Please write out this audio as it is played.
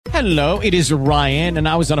Hello, it is Ryan, and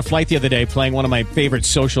I was on a flight the other day playing one of my favorite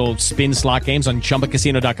social spin slot games on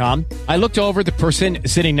ChumbaCasino.com. I looked over at the person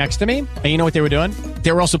sitting next to me, and you know what they were doing?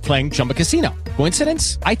 They were also playing Chumba Casino.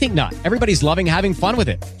 Coincidence? I think not. Everybody's loving having fun with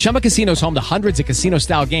it. Chumba Casino is home to hundreds of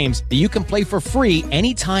casino-style games that you can play for free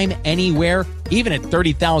anytime, anywhere, even at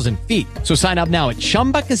 30,000 feet. So sign up now at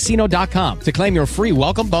ChumbaCasino.com to claim your free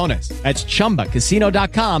welcome bonus. That's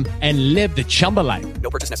ChumbaCasino.com and live the Chumba life.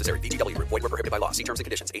 No purchase necessary. VGW. Void where prohibited by law. See terms and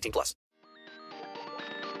conditions. 18+.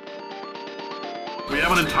 We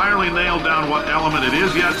haven't entirely nailed down what element it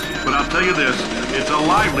is yet, but I'll tell you this, it's a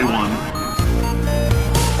lively one.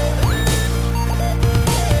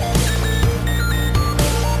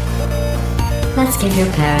 Let's give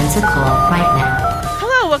your parents a call right now.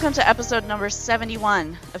 Hello, welcome to episode number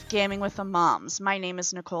 71 of Gaming with the Moms. My name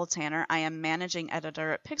is Nicole Tanner. I am managing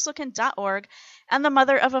editor at Pixelkin.org and the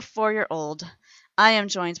mother of a 4-year-old. I am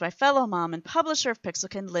joined by fellow mom and publisher of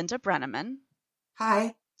Pixelkin, Linda Brenneman.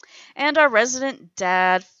 Hi. And our resident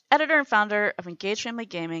dad, editor and founder of Engaged Family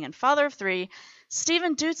Gaming and father of 3,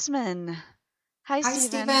 Stephen Dutzman. Hi,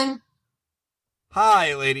 Stephen.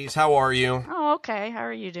 Hi, ladies. How are you? Oh, okay. How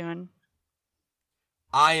are you doing?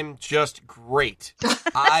 I am just great.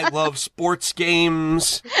 I love sports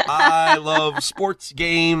games.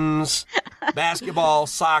 Basketball,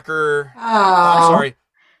 soccer.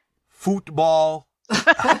 Football.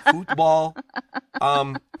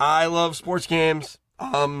 I love sports games.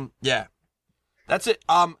 Yeah. That's it.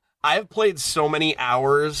 I have played so many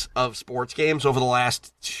hours of sports games over the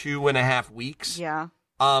last 2.5 weeks. Yeah.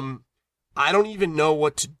 I don't even know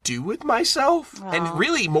what to do with myself. Oh. And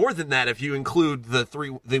really more than that, if you include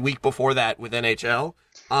the week before that with NHL.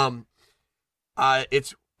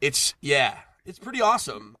 It's pretty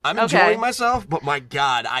awesome. I'm enjoying myself, but my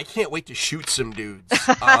God, I can't wait to shoot some dudes.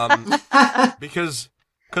 Because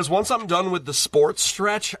once I'm done with the sports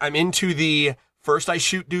stretch, I'm into the first I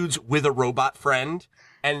shoot dudes with a robot friend,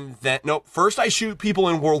 and then first I shoot people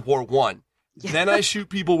in World War I. Yeah. Then I shoot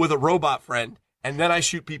people with a robot friend. And then I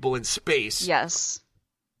shoot people in space. Yes.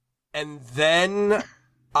 And then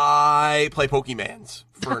I play Pokemans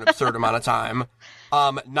for an absurd amount of time.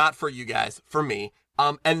 Not for you guys, for me.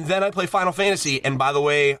 And then I play Final Fantasy. And by the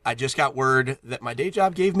way, I just got word that my day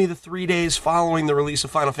job gave me the 3 days following the release of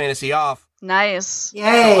Final Fantasy off. Nice. Yay.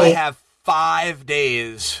 So I have 5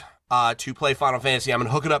 days to play Final Fantasy. I'm going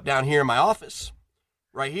to hook it up down here in my office.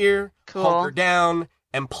 Right here. Cool. Hunker down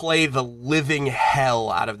and play the living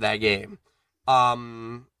hell out of that game.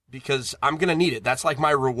 Because I'm going to need it. That's like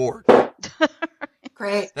my reward.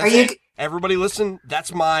 Great. Everybody listen, that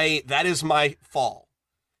is my fall.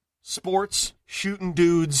 Sports, shooting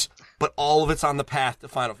dudes, but all of it's on the path to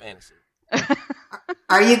Final Fantasy.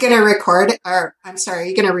 Are you going to record, are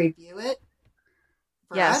you going to review it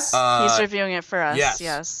for us? Yes. He's reviewing it for us.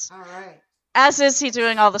 Yes. All right. As is he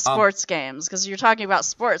doing all the sports games, because you're talking about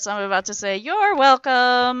sports. I'm about to say, you're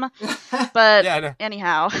welcome. But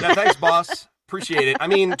anyhow. Yeah, thanks, boss. Appreciate it. I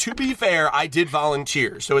mean, to be fair, I did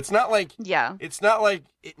volunteer, so it's not like it's not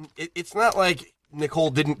like Nicole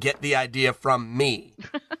didn't get the idea from me.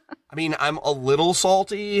 I mean, I'm a little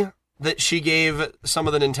salty that she gave some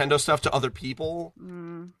of the Nintendo stuff to other people.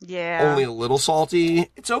 Yeah, only a little salty.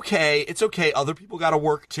 It's okay. It's okay. Other people got to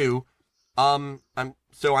work too. I'm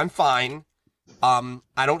fine. I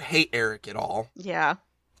don't hate Eric at all. Yeah.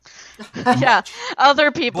 Yeah, other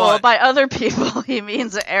people. But, by other people, he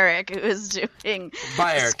means Eric, who is doing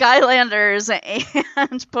Skylanders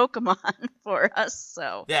and Pokemon for us.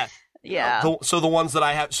 So yeah. So the ones that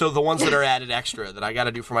I have, the ones that are added extra that I got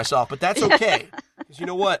to do for myself, but that's okay because you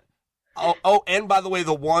know what? Oh, and by the way,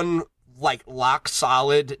 the one like lock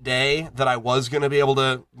solid day that I was going to be able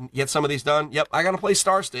to get some of these done. Yep, I got to play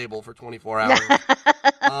Star Stable for 24 hours.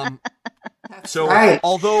 So,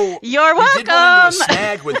 although you're welcome,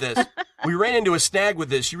 we ran into a snag with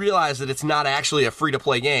this. You realize that it's not actually a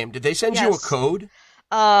free-to-play game. Did they send you a code?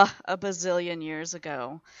 A bazillion years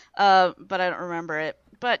ago, but I don't remember it.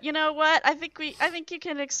 But you know what? I think you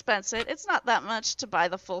can expense it. It's not that much to buy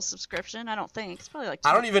the full subscription. I don't think it's probably like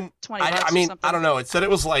 $20. I mean, I don't know. It said it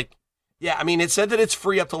was like, yeah. I mean, it said that it's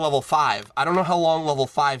free up to level 5. I don't know how long level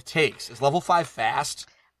 5 takes. Is level 5 fast?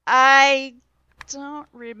 I don't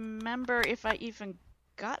remember if I even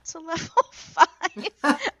got to level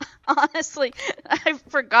 5. Honestly, I've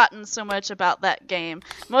forgotten so much about that game,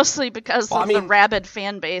 mostly because of the rabid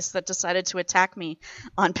fan base that decided to attack me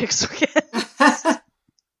on Pixelkin.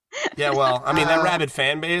 Yeah, well, I mean, that rabid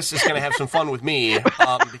fan base is going to have some fun with me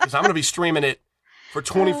because I'm going to be streaming it for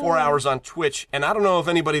 24 hours on Twitch, and I don't know if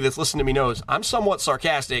anybody that's listening to me knows, I'm somewhat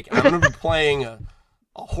sarcastic, and I'm going to be playing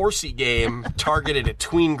a horsey game targeted at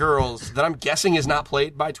tween girls that I'm guessing is not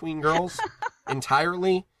played by tween girls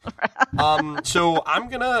entirely. So I'm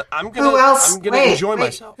gonna enjoy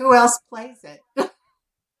myself. Who else plays it?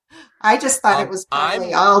 I just thought it was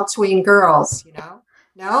probably all tween girls, you know?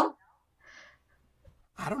 No?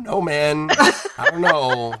 I don't know, man. I don't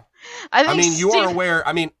know. I mean, you are aware.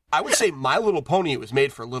 I mean, I would say My Little Pony was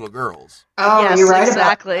made for little girls. Oh, yes, you're right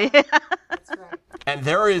exactly. That's right. And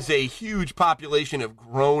there is a huge population of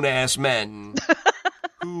grown-ass men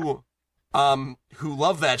who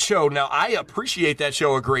love that show. Now, I appreciate that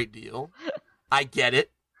show a great deal. I get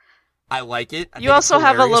it. I like it. You also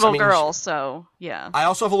have a little girl, so yeah. I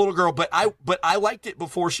also have a little girl, but I liked it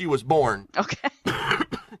before she was born. Okay.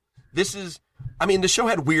 The show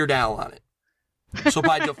had Weird Al on it. So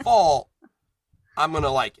by default, I'm going to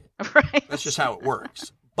like it. Right. That's just how it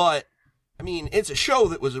works. But, I mean, it's a show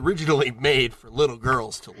that was originally made for little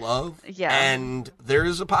girls to love. Yeah. And there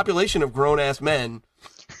is a population of grown-ass men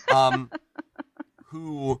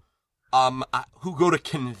who go to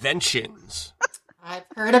conventions. I've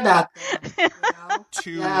heard about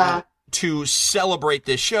that. To celebrate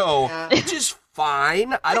this show, which is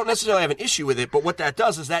fine. I don't necessarily have an issue with it, but what that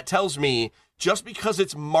does is that tells me just because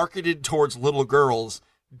it's marketed towards little girls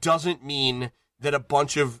doesn't mean that a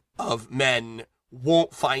bunch of men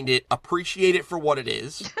won't find it, appreciate it for what it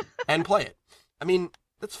is, and play it. I mean,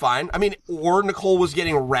 that's fine. I mean, or Nicole was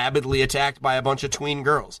getting rabidly attacked by a bunch of tween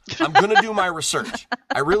girls. I'm going to do my research.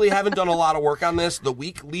 I really haven't done a lot of work on this. The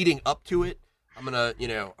week leading up to it, I'm going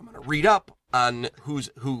to read up on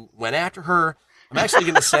who went after her. I'm actually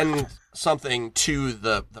going to send something to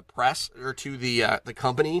the press or to the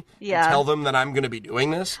company and tell them that I'm going to be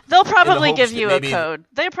doing this. They'll probably give you a code.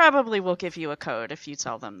 They probably will give you a code if you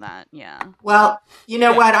tell them that. Yeah. Well, you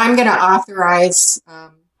know what? I'm going to authorize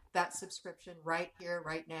that subscription right here,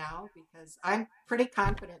 right now, because I'm pretty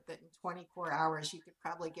confident that in 24 hours you could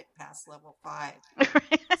probably get past level 5.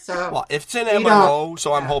 So, well, if it's an MMO,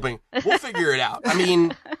 so I'm hoping we'll figure it out. I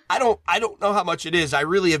mean, I don't know how much it is. I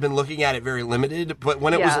really have been looking at it very limited. But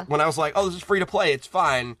when when I was like, oh, this is free to play, it's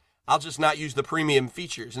fine. I'll just not use the premium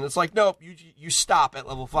features. And it's like, nope, you stop at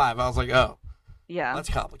level 5. I was like, oh. Yeah, that's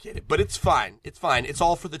complicated, but it's fine. It's fine. It's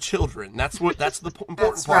all for the children. That's the important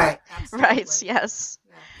that's part. Right. Absolutely. Right. Yes.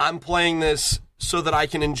 I'm playing this so that I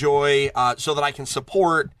can enjoy, so that I can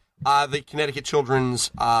support the Connecticut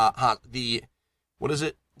Children's what is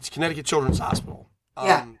it? It's Connecticut Children's Hospital.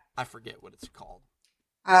 I forget what it's called.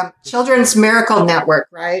 Children's Miracle Network,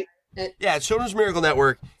 right? Children's Miracle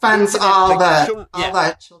Network funds all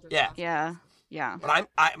the children. Yeah. But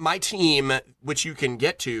my team, which you can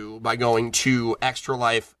get to by going to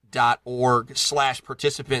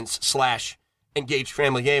extralife.org/participants/engaged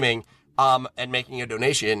family gaming, and making a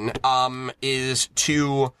donation, is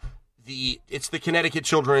to it's the Connecticut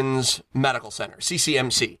Children's Medical Center,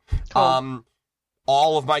 CCMC. Cool.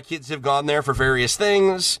 All of my kids have gone there for various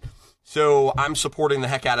things, so I'm supporting the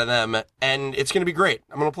heck out of them, and it's going to be great.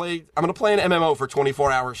 I'm going to play an MMO for 24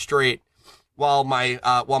 hours straight. While my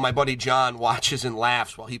buddy John watches and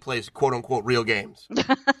laughs while he plays quote unquote real games.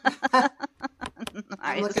 Nice.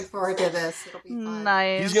 I'm looking forward to this. It'll be fun.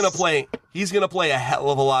 Nice. He's gonna play a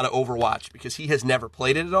hell of a lot of Overwatch because he has never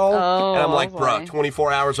played it at all. Oh, and I'm like, bro,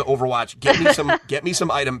 24 hours of Overwatch. Get me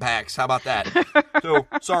some item packs. How about that? So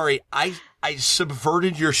sorry, I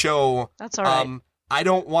subverted your show. That's all right. I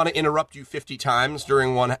don't want to interrupt you 50 times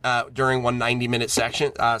during one 90-minute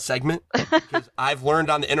segment because I've learned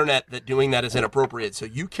on the internet that doing that is inappropriate. So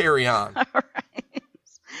you carry on. All right.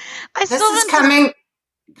 This is coming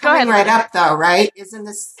right up, though, right? Isn't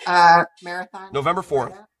this marathon? November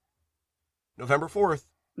 4th. November 4th.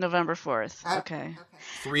 November 4th. Okay.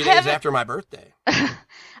 3 days after my birthday.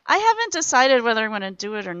 I haven't decided whether I'm going to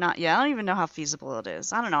do it or not yet. I don't even know how feasible it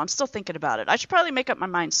is. I don't know. I'm still thinking about it. I should probably make up my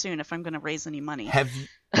mind soon if I'm going to raise any money. Have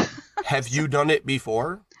you done it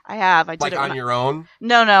before? I have. I did it on your own?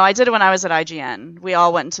 No. I did it when I was at IGN. We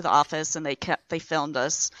all went into the office and they filmed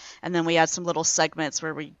us, and then we had some little segments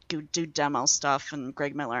where we do demo stuff. And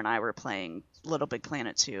Greg Miller and I were playing Little Big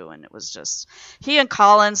Planet 2, and it was just he and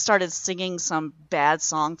Colin started singing some bad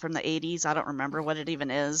song from the 80s. I don't remember what it even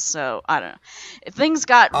is, so I don't know. Things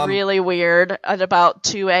got really weird at about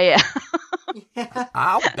 2 a.m.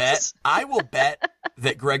 I will bet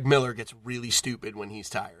that Greg Miller gets really stupid when he's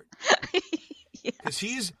tired. Because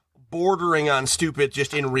he's bordering on stupid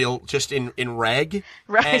just in reg.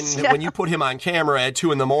 Right. And when you put him on camera at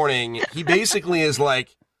 2 a.m, he basically is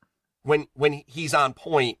like, when he's on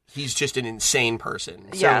point, he's just an insane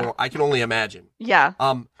person. So I can only imagine. Yeah.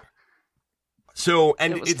 So,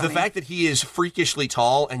 and the fact that he is freakishly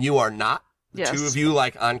tall and you are not, The two of you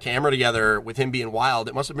like on camera together with him being wild,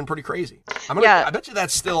 it must have been pretty crazy. I bet you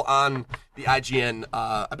that's still on the IGN.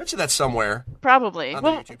 I bet you that's somewhere. Probably. On the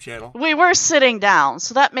YouTube channel. We were sitting down,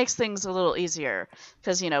 so that makes things a little easier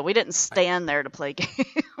because, we didn't stand there to play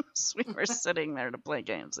games. We were sitting there to play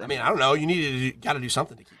games. I mean, I don't know. You got to do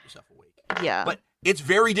something to keep yourself awake. Yeah. But it's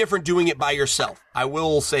very different doing it by yourself. I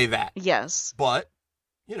will say that. Yes. But,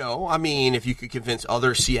 I mean, if you could convince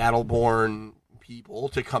other Seattle-born people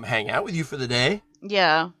to come hang out with you for the day.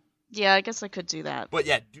 Yeah, I guess I could do that. But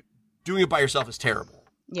yeah, doing it by yourself is terrible.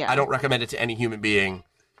 Yeah. I don't recommend it to any human being.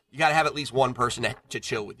 You got to have at least one person to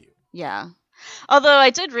chill with you. Yeah. Although I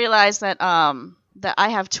did realize that that I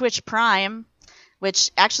have Twitch Prime,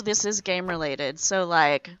 which actually this is game related. So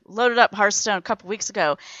loaded up Hearthstone a couple weeks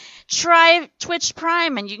ago. Try Twitch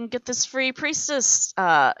Prime and you can get this free priestess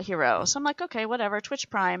hero. So I'm like, okay, whatever, Twitch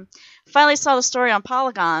Prime. Finally saw the story on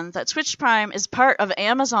Polygon that Twitch Prime is part of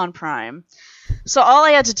Amazon Prime. So all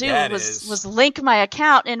I had to do was link my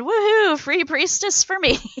account and woohoo, free priestess for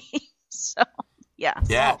me. So yeah.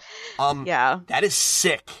 Yeah. Yeah. That is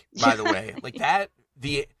sick, by the way. Like that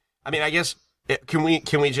I guess can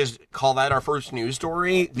we just call that our first news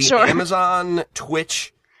story? The sure. Amazon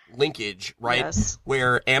Twitch linkage, right? Yes.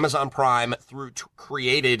 Where Amazon Prime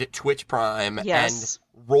created Twitch Prime and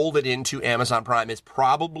rolled it into Amazon Prime is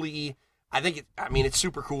probably, it's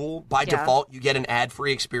super cool. By default, you get an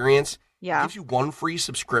ad-free experience. Yeah. It gives you one free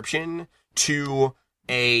subscription to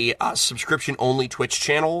a subscription-only Twitch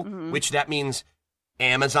channel, which that means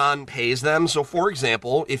Amazon pays them. So, for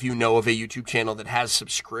example, if you know of a YouTube channel that has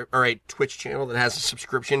or a Twitch channel that has a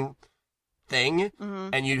subscription thing,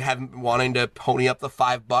 and you have wanting to pony up the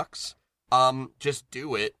 $5, just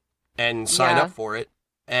do it and sign up for it,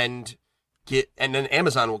 and then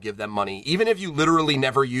Amazon will give them money, even if you literally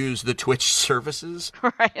never use the Twitch services.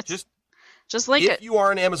 Right. Just link it. If you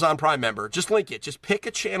are an Amazon Prime member, just link it. Just pick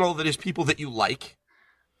a channel that is people that you like.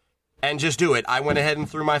 And just do it. I went ahead and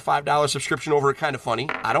threw my $5 subscription over at Kind of Funny.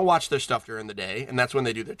 I don't watch their stuff during the day, and that's when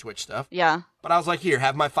they do their Twitch stuff. Yeah. But I was like, here,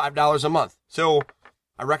 have my $5 a month. So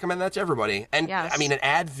I recommend that to everybody. And yes. an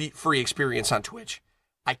ad-free experience on Twitch,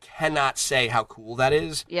 I cannot say how cool that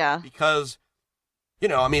is. Yeah. Because,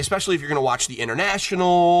 especially if you're going to watch the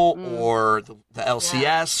International or the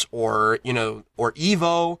LCS or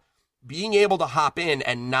EVO, being able to hop in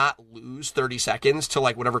and not lose 30 seconds to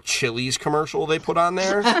whatever Chili's commercial they put on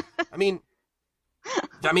there. Nice.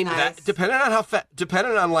 That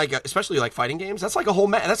depending on especially fighting games, that's like a whole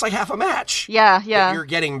match. That's like half a match. Yeah. That you're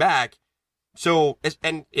getting back. So,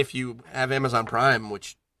 and if you have Amazon Prime,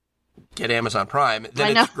 which get Amazon Prime,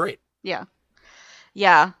 then it's great. Yeah.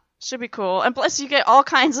 Yeah. Should be cool. And plus you get all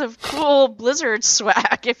kinds of cool Blizzard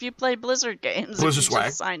swag if you play Blizzard games. Blizzard swag.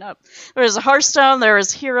 Just sign up. There was Hearthstone, there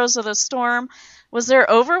was Heroes of the Storm. Was there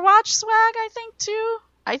Overwatch swag, I think, too?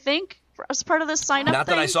 As part of this sign up Not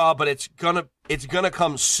thing? that I saw, but it's gonna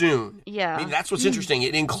come soon. Yeah. That's what's interesting.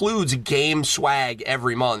 It includes game swag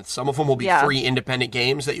every month. Some of them will be free independent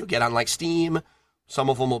games that you'll get on Steam.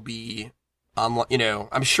 Some of them will be on,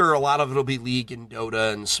 I'm sure a lot of it'll be League and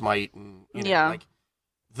Dota and Smite and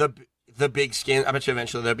the big skin. I bet you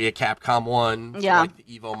eventually there'll be a Capcom one for the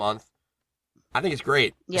Evo month. I think it's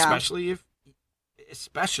great. Yeah.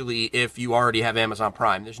 Especially if you already have Amazon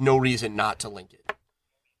Prime. There's no reason not to link it.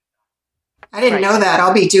 I didn't know that.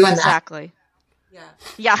 I'll be doing that. Exactly.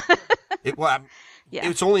 Yeah.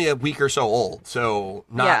 It's only a week or so old, so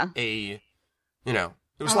not it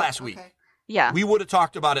was last week. Yeah. We would have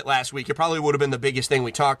talked about it last week. It probably would have been the biggest thing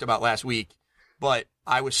we talked about last week, but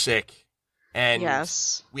I was sick. And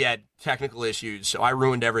we had technical issues, so I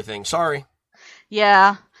ruined everything. Sorry.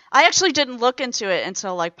 Yeah. I actually didn't look into it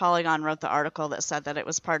until Polygon wrote the article that said that it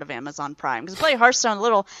was part of Amazon Prime. Because play Hearthstone, a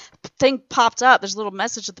little thing popped up. There's a little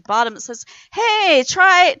message at the bottom that says, "Hey,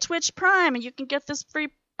 try Twitch Prime and you can get this free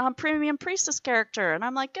premium priestess character." And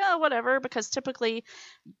I'm like, oh, whatever, because typically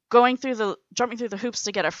jumping through the hoops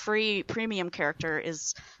to get a free premium character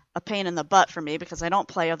is a pain in the butt for me because I don't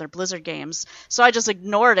play other Blizzard games. So I just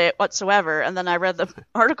ignored it whatsoever. And then I read the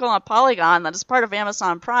article on Polygon that is part of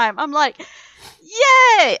Amazon Prime. I'm like, yay!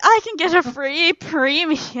 I can get a free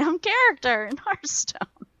premium character in Hearthstone.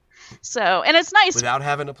 So, and it's nice. Without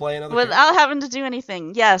having to play another Without having to do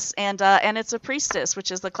anything, yes. And it's a priestess,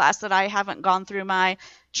 which is the class that I haven't gone through my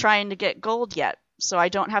trying to get gold yet. So I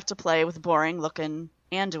don't have to play with boring-looking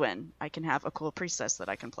Anduin. I can have a cool priestess that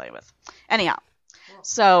I can play with. Anyhow.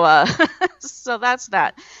 So, so that's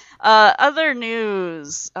that. Other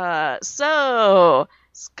news. So,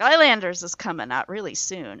 Skylanders is coming out really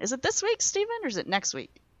soon. Is it this week, Steven, or is it next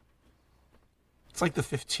week? It's like the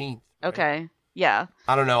 15th. Right? Okay. Yeah.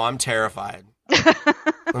 I don't know. I'm terrified.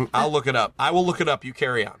 I'll look it up. I will look it up. You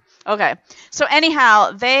carry on. Okay. So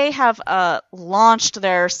anyhow, they have launched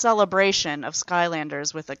their celebration of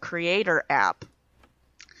Skylanders with a creator app,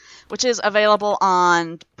 which is available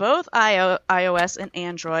on both iOS and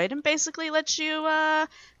Android, and basically lets you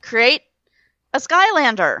create a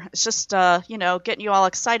Skylander. It's just, getting you all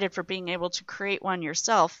excited for being able to create one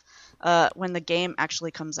yourself when the game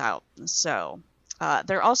actually comes out. So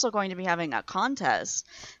they're also going to be having a contest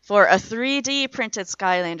for a 3D printed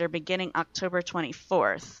Skylander beginning October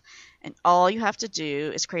 24th. And all you have to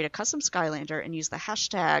do is create a custom Skylander and use the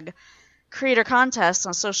hashtag creator contest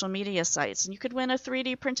on social media sites, and you could win a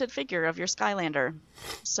 3D printed figure of your Skylander.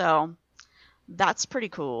 So that's pretty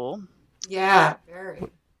cool. Yeah, very.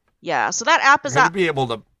 Yeah, so that app is out. To be able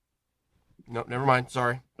to. No, never mind.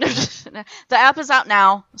 Sorry. The app is out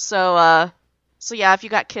now. So yeah, if you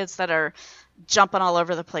got kids that are jumping all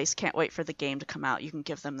over the place, can't wait for the game to come out, you can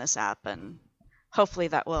give them this app, and hopefully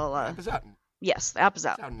that will. The app is out. Yes, the app is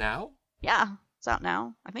out. It's out now? Yeah, it's out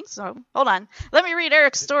now. I think so. Hold on. Let me read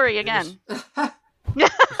Eric's story again.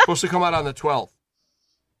 It's supposed to come out on the 12th.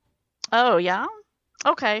 Oh, yeah?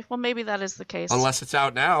 Okay, well, maybe that is the case. Unless it's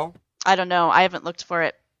out now. I don't know. I haven't looked for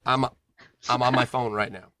it. I'm on my phone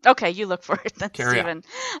right now. Okay, you look for it then, Carry Steven. on.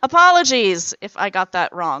 Apologies if I got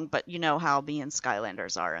that wrong, but you know how me and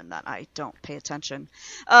Skylanders are and that I don't pay attention.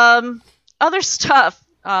 Other stuff.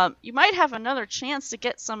 You might have another chance to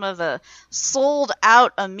get some of the sold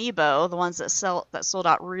out amiibo, the ones that sold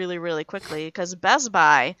out really, really quickly, because Best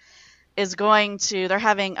Buy is they're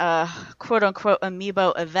having a quote unquote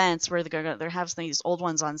amiibo events where they're having these old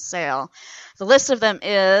ones on sale. The list of them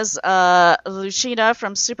is Lucina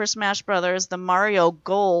from Super Smash Bros., the Mario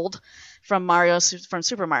Gold from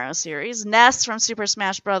Super Mario series, Ness from Super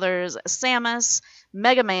Smash Bros., Samus,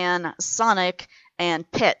 Mega Man, Sonic, and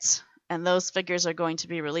Pit. And those figures are going to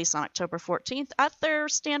be released on October 14th at their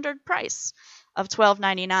standard price of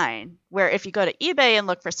 $12.99, where if you go to eBay and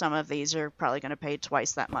look for some of these, you're probably going to pay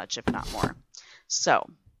twice that much, if not more. So,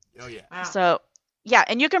 oh yeah. Wow. So, yeah,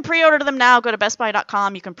 and you can pre-order them now. Go to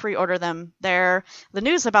bestbuy.com. You can pre-order them there. The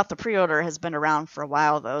news about the pre-order has been around for a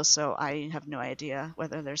while, though, so I have no idea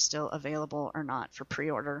whether they're still available or not for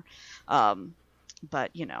pre-order.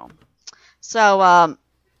 But, So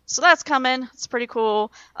that's coming. It's pretty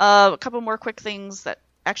cool. A couple more quick things that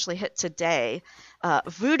actually hit today.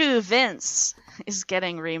 Voodoo Vince is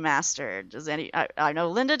getting remastered. I know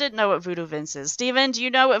Linda didn't know what Voodoo Vince is. Steven, do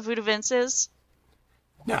you know what Voodoo Vince is?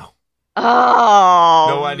 No. Oh,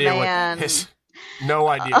 no idea man. what this. No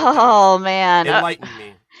idea. Oh, man. Enlighten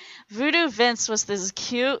me. Voodoo Vince was this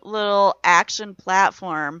cute little action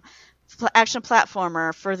platformer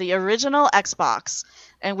for the original Xbox,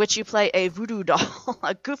 in which you play a voodoo doll,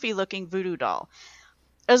 a goofy-looking voodoo doll.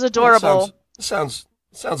 It was adorable. Sounds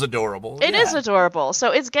adorable. It is adorable.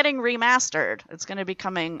 So it's getting remastered. It's going to be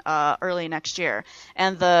coming early next year.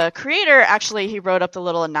 And the creator, actually, he wrote up the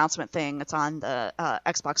little announcement thing. It's on the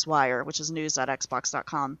Xbox Wire, which is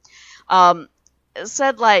news.xbox.com.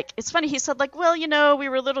 Said, it's funny, he said, well, we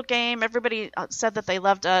were a little game. Everybody said that they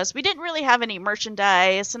loved us. We didn't really have any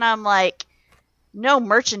merchandise. And I'm like, no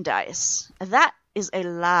merchandise. That is a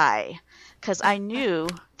lie, because I knew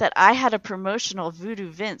that I had a promotional Voodoo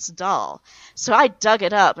Vince doll. So I dug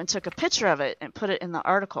it up and took a picture of it and put it in the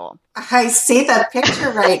article. I see that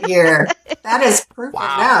picture right here. That is proof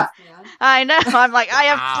enough, man. I know. I'm like, I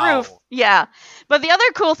have proof. Yeah. But the other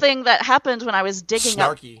cool thing that happened when I was digging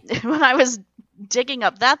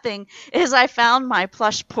up that thing is I found my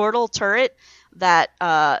plush portal turret that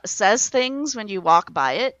says things when you walk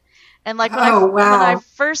by it. And when I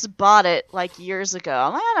first bought it years ago,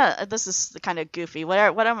 I'm like, this is kind of goofy. What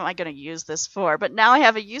am I going to use this for? But now I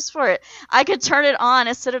have a use for it. I could turn it on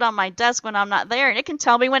and sit it on my desk when I'm not there, and it can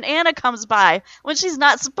tell me when Anna comes by when she's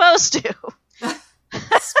not supposed to.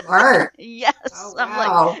 Smart. Yes. Oh, I'm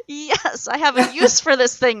wow. like, yes, I have a use for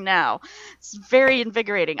this thing now. It's very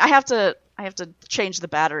invigorating. I have to change the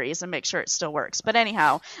batteries and make sure it still works. But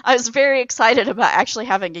anyhow, I was very excited about actually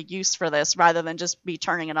having a use for this rather than just be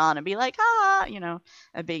turning it on and be like,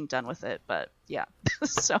 and being done with it. But yeah.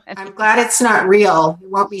 So anyway. I'm glad it's not real. You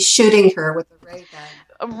won't be shooting her with a ray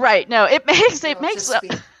gun. Right. No, it makes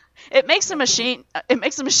a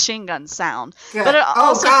machine gun sound. Good. But it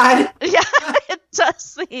also, God. Yeah, it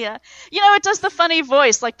does it does the funny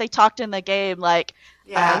voice like they talked in the game,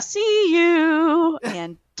 I see you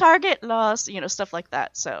and target lost, stuff like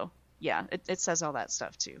that. So yeah, it says all that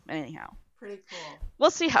stuff too. Anyhow, pretty cool.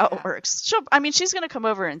 We'll see how it works. She's gonna come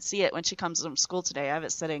over and see it when she comes from school today. I have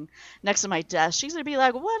it sitting next to my desk. She's gonna be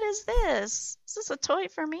like, "What is this? Is this a toy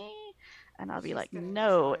for me?" And I'll be like,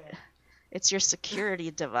 "No, it's your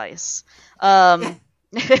security device."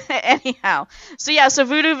 Anyhow, so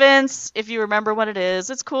Voodoo Vince, if you remember what it is,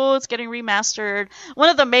 it's cool. It's getting remastered. One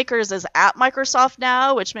of the makers is at Microsoft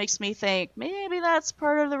now, which makes me think maybe that's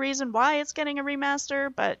part of the reason why it's getting a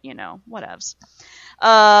remaster, but, whatevs.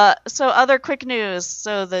 So other quick news.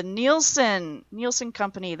 So the Nielsen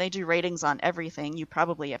company, they do ratings on everything. You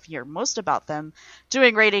probably have heard most about them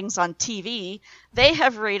doing ratings on TV. They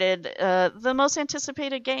have rated the most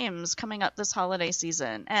anticipated games coming up this holiday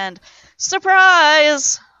season. And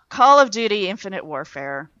surprise, Call of Duty Infinite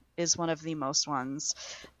Warfare is one of the most ones.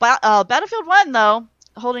 Battlefield 1, though,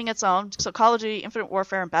 holding its own. So Call of Duty Infinite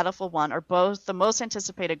Warfare and Battlefield 1 are both the most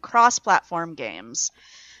anticipated cross-platform games.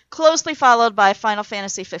 Closely followed by Final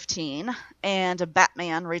Fantasy 15 and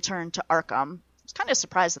Batman Return to Arkham. I was kind of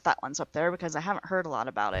surprised that one's up there because I haven't heard a lot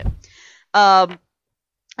about it. And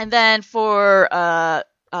then for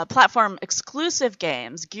platform exclusive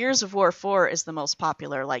games, Gears of War 4 is the most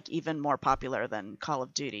popular, like even more popular than Call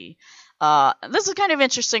of Duty. This is kind of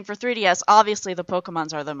interesting for 3DS. Obviously, the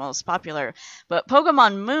Pokemons are the most popular, but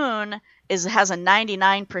Pokemon Moon has a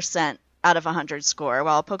 99% out of 100 score,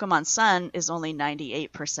 while Pokemon Sun is only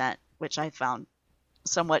 98%, which I found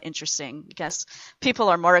somewhat interesting. I guess people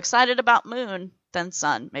are more excited about Moon than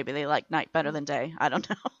Sun. Maybe they like night better than day. I don't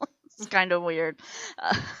know. It's kind of weird.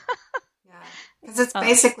 Yeah, because it's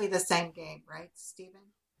basically the same game, right, Steven?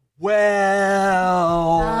 Well...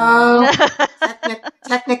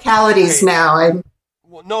 technicalities now.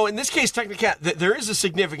 Well, no, in this case, there is a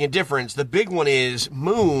significant difference. The big one is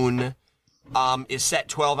Moon... is set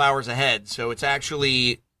 12 hours ahead, so it's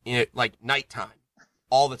actually like nighttime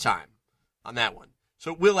all the time on that one.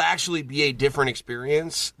 So it will actually be a different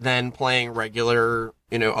experience than playing regular,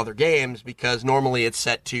 other games, because normally it's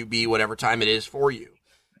set to be whatever time it is for you.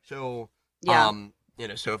 So,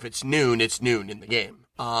 so if it's noon in the game.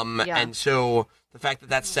 And so the fact that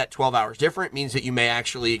that's set 12 hours different means that you may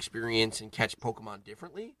actually experience and catch Pokemon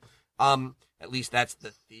differently. At least that's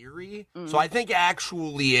the theory. So I think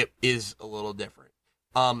actually it is a little different.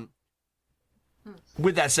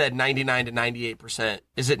 With that said, 99 to 98%.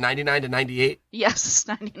 Is it 99 to 98? Yes,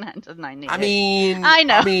 99 to 98. I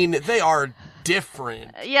know. They are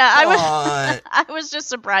different. Yeah, I was just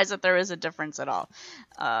surprised that there was a difference at all.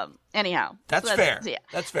 Anyhow. That's fair. Yeah.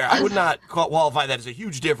 That's fair. I would not qualify that as a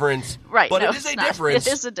huge difference. Right. But it is a difference.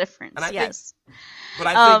 It is a difference, yes. But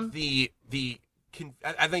I think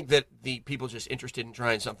I think that the people just interested in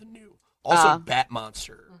trying something new. Also, Bat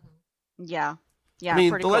Monster. Yeah. Yeah.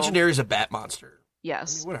 The Legendary is a Bat Monster.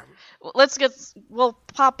 Yes. Whatever. We'll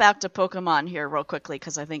pop back to Pokemon here real quickly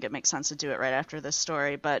because I think it makes sense to do it right after this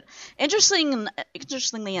story. But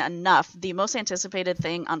interestingly enough, the most anticipated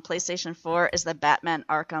thing on PlayStation 4 is the Batman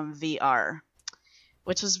Arkham VR,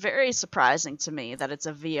 which was very surprising to me that it's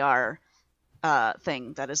a VR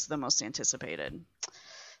thing that is the most anticipated.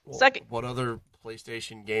 Well, what other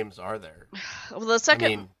PlayStation games are there? Well, the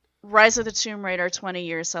second Rise of the Tomb Raider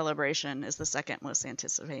 20-year celebration is the second most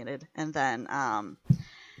anticipated. And then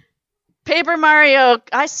Paper Mario,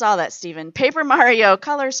 I saw that, Steven. Paper Mario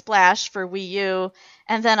Color Splash for Wii U.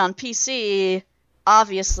 And then on PC,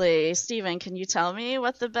 obviously, Steven, can you tell me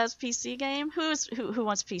what the best PC game? Who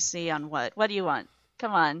wants PC on what? What do you want?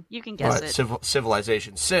 Come on, you can guess it.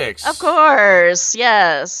 Civilization 6. Of course,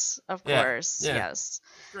 yes. Of course, yes.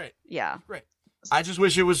 Great. Yeah. Great. I just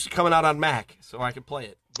wish it was coming out on Mac so I could play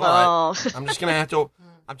it. But I'm just gonna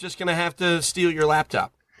have to steal your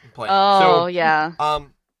laptop and play it. Oh, yeah.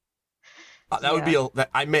 That would be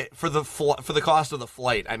I may for the cost of the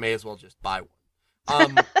flight, I may as well just buy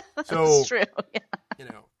one. That's true. Yeah.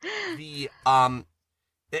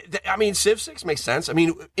 Civ 6 makes sense.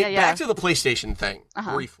 Back to the PlayStation thing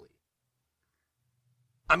briefly.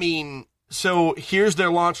 So here's their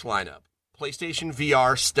launch lineup. PlayStation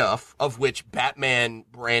VR stuff, of which Batman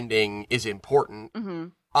branding is important. Mm-hmm.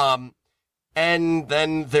 And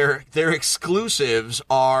then their exclusives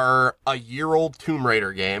are a year-old Tomb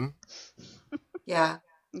Raider game. Yeah.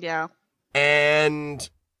 Yeah. And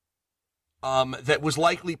that was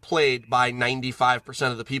likely played by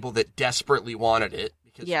 95% of the people that desperately wanted it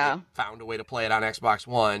because they found a way to play it on Xbox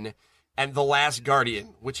One. And The Last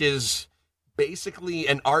Guardian, which is basically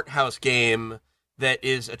an art house game that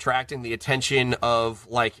is attracting the attention of,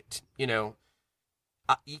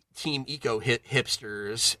 Team Eco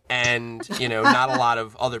hipsters and, not a lot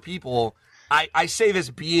of other people. I say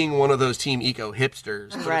this being one of those Team Eco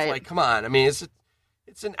hipsters, but it's like, come on. It's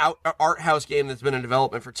an art house game that's been in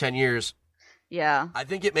development for 10 years. Yeah. I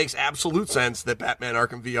think it makes absolute sense that Batman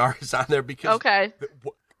Arkham VR is on there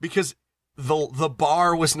because the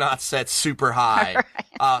bar was not set super high.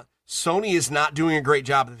 Right. Sony is not doing a great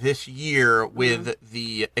job this year with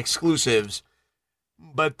the exclusives.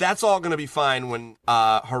 But that's all going to be fine when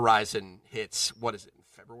Horizon hits. What is it, in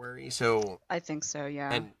February? So I think so,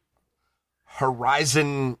 yeah. And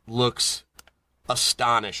Horizon looks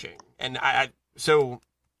astonishing, and so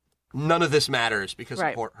none of this matters because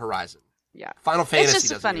of Horizon. Yeah, Final Fantasy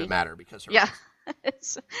doesn't even matter because Horizon.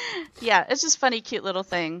 It's just funny, cute little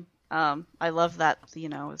thing. I love that.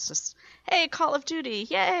 It's just, hey, Call of Duty,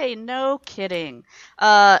 yay! No kidding.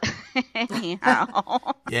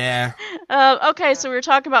 Anyhow. Yeah. Okay, so we were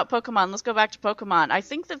talking about Pokemon. Let's go back to Pokemon. I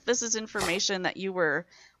think that this is information that you were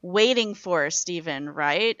waiting for, Steven,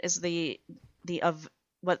 right? Is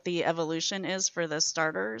what the evolution is for the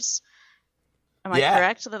starters? Am I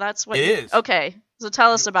correct that that's what it is? Okay, so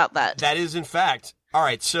tell us about that. That is, in fact. All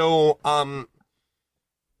right, so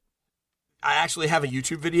I actually have a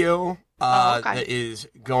YouTube video that is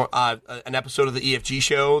going an episode of the EFG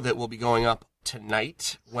show that will be going up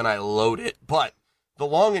tonight when I load it. But the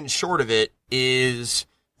long and short of it is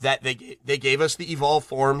that they gave us the evolve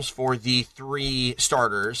forms for the 3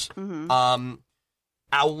 starters. Mm-hmm.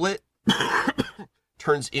 Owlet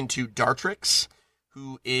turns into Dartrix,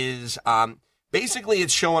 who is basically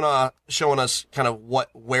it's showing us kind of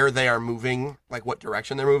where they are moving, like what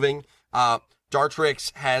direction they're moving.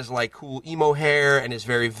 Dartrix has like cool emo hair and is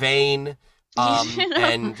very vain.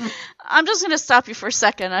 And I'm just going to stop you for a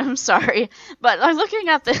second. I'm sorry, but I'm looking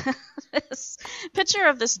at this picture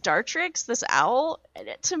of this Dartrix, this owl. And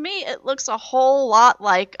to me, it looks a whole lot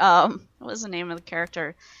like what was the name of the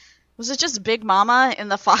character? Was it just Big Mama in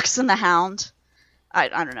The Fox and the Hound? I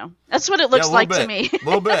don't know. That's what it looks like to me. A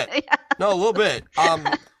little bit. Yeah. No, a little bit.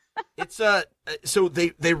 It's so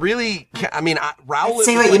they really. I mean, Rowlet was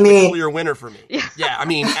like the clear winner for me. Yeah, I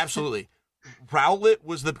mean, absolutely. Rowlet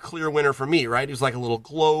was the clear winner for me, right? He was like a little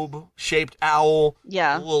globe-shaped owl.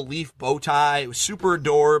 Yeah. A little leaf bow tie. It was super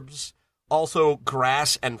adorbs. Also,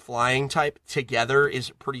 grass and flying type together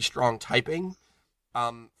is pretty strong typing.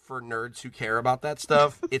 For nerds who care about that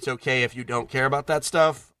stuff, it's okay if you don't care about that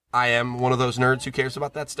stuff. I am one of those nerds who cares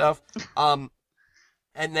about that stuff. And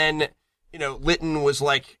then, Litten was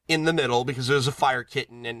like in the middle because it was a fire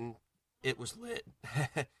kitten and it was lit.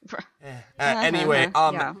 Anyway,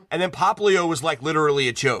 and then Poplio was like literally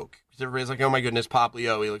a joke. Everybody's like, oh my goodness,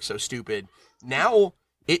 Poplio, he looks so stupid. Now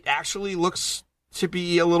it actually looks to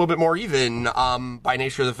be a little bit more even by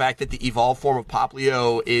nature of the fact that the evolved form of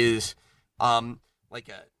Poplio is like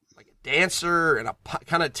a dancer and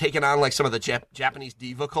kind of taking on like some of the Japanese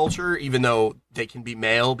diva culture, even though they can be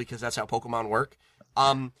male because that's how Pokemon work.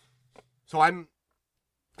 So I'm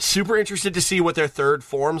super interested to see what their third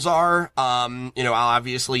forms are. I'll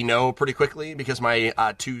obviously know pretty quickly because my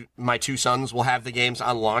two sons will have the games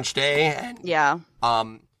on launch day, and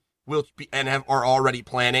will be and are already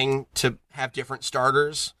planning to have different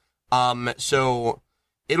starters. So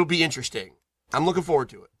it'll be interesting. I'm looking forward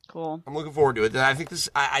to it. Cool. I'm looking forward to it. I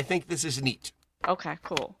think this is neat. Okay,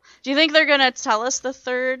 cool. Do you think they're gonna tell us the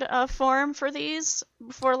third form for these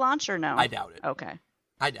before launch or no? I doubt it. Okay.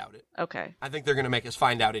 I doubt it. Okay. I think they're gonna make us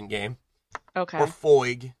find out in game. Okay. Or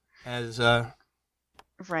FOIG, as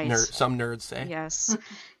right. Some nerds say. Yes.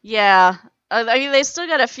 Yeah. I mean, they still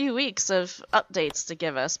got a few weeks of updates to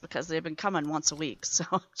give us because they've been coming once a week. So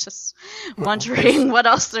I'm just wondering what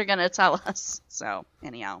else they're gonna tell us. So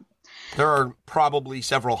anyhow. There are probably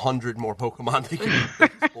several hundred more Pokemon they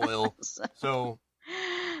can spoil. So.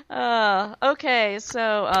 Okay,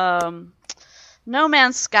 so No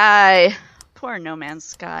Man's Sky. Poor No Man's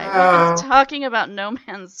Sky. We've been talking about No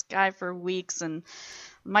Man's Sky for weeks and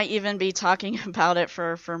might even be talking about it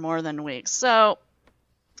for more than weeks. So,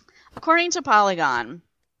 according to Polygon,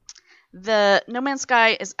 the No Man's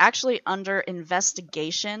Sky is actually under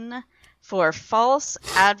investigation for false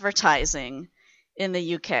advertising in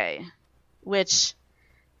the UK, which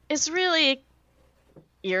is really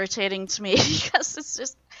irritating to me because it's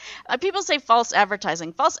just people say false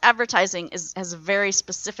advertising. False advertising has a very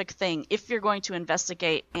specific thing if you're going to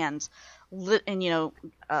investigate and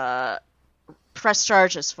press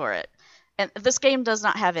charges for it. And this game does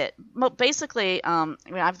not have it. Basically, I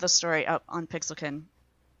have the story up on Pixelkin.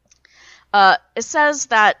 It says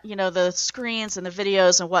that the screens and the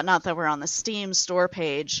videos and whatnot that were on the Steam store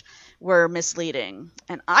page were misleading,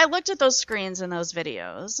 and I looked at those screens and those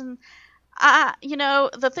videos, and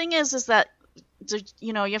the thing is that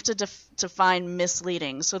you have to define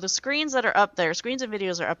misleading. So the screens that are up there, screens and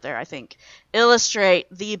videos are up there, I think, illustrate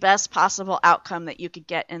the best possible outcome that you could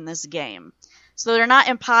get in this game. So they're not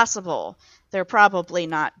impossible. They're probably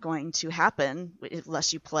not going to happen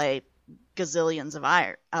unless you play gazillions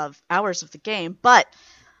of hours of the game, but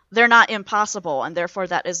they're not impossible, and therefore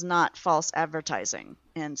that is not false advertising.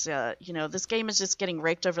 And this game is just getting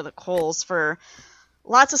raked over the coals for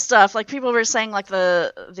lots of stuff. Like people were saying, like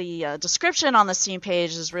the description on the Steam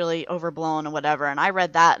page is really overblown or whatever. And I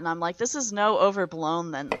read that, and I'm like, this is no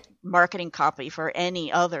overblown than marketing copy for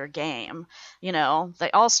any other game. You know,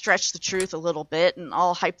 they all stretch the truth a little bit and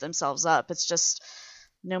all hype themselves up. It's just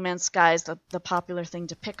No Man's Sky is the popular thing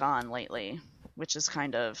to pick on lately, which is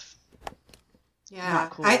kind of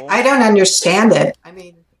not cool. I don't understand it. I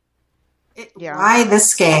mean, why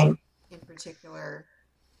this game in particular?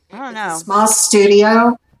 I don't know. It's a small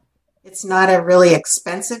studio. It's not a really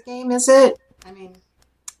expensive game, is it? I mean,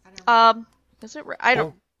 I don't know. Is it? I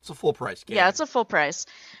don't. It's a full price game. Yeah, it's a full price,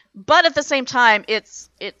 but at the same time, it's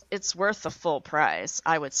worth the full price.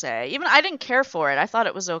 I would say. Even I didn't care for it. I thought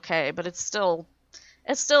it was okay, but it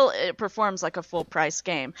performs like a full price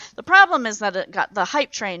game. The problem is that the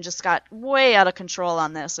hype train just got way out of control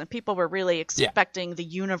on this, and people were really expecting the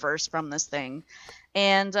universe from this thing.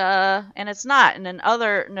 And it's not. And in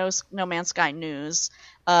other No Man's Sky news,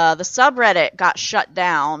 the subreddit got shut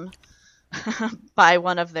down by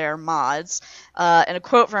one of their mods. And a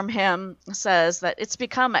quote from him says that it's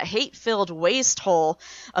become a hate-filled waste hole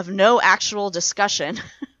of no actual discussion,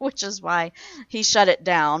 which is why he shut it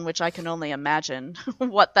down, which I can only imagine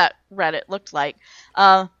what that Reddit looked like.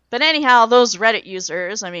 But anyhow, those Reddit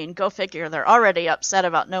users, I mean, go figure, they're already upset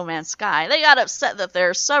about No Man's Sky. They got upset that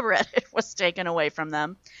their subreddit was taken away from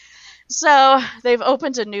them. So they've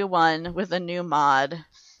opened a new one with a new mod,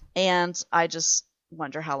 and I just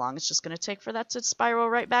wonder how long it's just going to take for that to spiral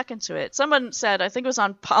right back into it. Someone said, I think it was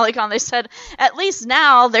on Polygon, they said, at least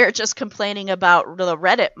now they're just complaining about the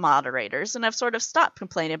Reddit moderators, and have sort of stopped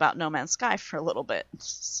complaining about No Man's Sky for a little bit.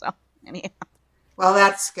 So, anyhow. Well,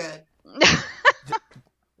 that's good.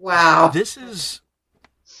 Wow. This is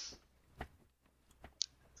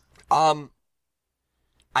I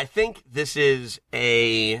think this is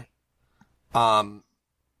a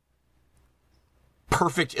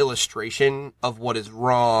perfect illustration of what is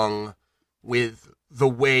wrong with the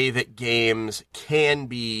way that games can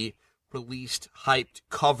be released, hyped,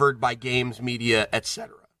 covered by games media,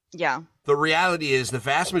 etc. Yeah. The reality is the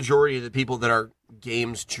vast majority of the people that are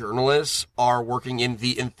games journalists are working in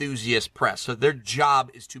the enthusiast press. So their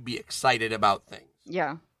job is to be excited about things.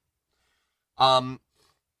 Yeah.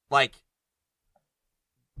 Like,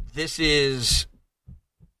 this is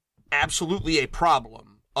absolutely a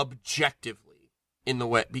problem objectively in the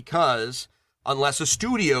way, because unless a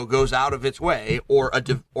studio goes out of its way or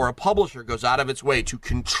a publisher goes out of its way to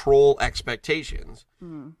control expectations,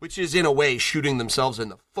 which is in a way shooting themselves in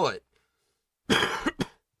the foot,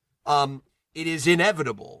 it is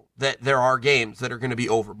inevitable that there are games that are going to be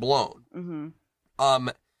overblown. Mm-hmm.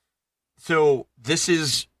 So this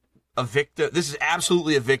is a victim. This is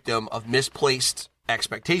absolutely a victim of misplaced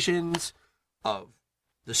expectations, of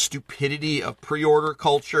the stupidity of pre-order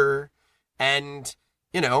culture, and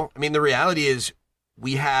I mean, the reality is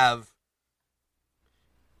we have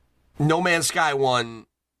No Man's Sky won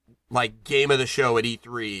like game of the show at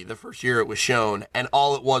E3 the first year it was shown, and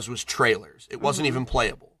all it was trailers. It wasn't even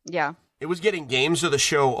playable. Yeah. It was getting Games of the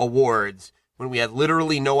Show awards when we had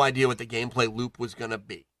literally no idea what the gameplay loop was going to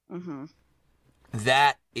be. Mm-hmm.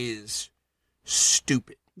 That is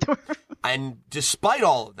stupid. And despite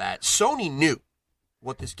all of that, Sony knew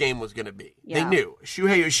what this game was going to be. Yeah. They knew.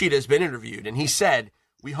 Shuhei Yoshida has been interviewed, and he said,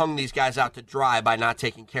 we hung these guys out to dry by not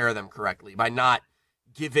taking care of them correctly, by not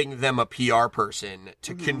giving them a PR person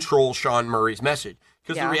to control Sean Murray's message.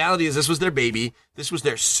 Because the reality is this was their baby. This was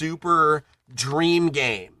their super dream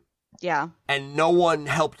game. Yeah. And no one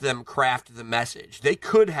helped them craft the message. They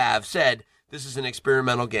could have said, this is an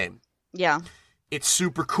experimental game. Yeah. It's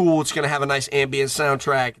super cool. It's going to have a nice ambient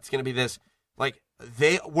soundtrack. It's going to be this. Like,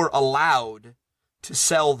 they were allowed to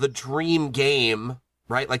sell the dream game,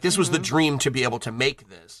 right? Like, this was the dream to be able to make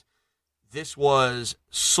this. This was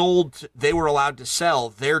sold. They were allowed to sell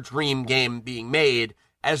their dream game being made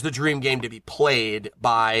as the dream game to be played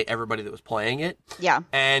by everybody that was playing it. Yeah.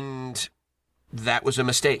 And that was a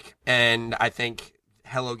mistake. And I think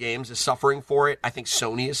Hello Games is suffering for it. I think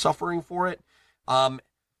Sony is suffering for it.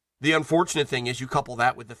 The unfortunate thing is you couple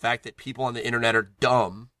that with the fact that people on the internet are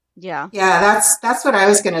dumb. Yeah. Yeah, that's what I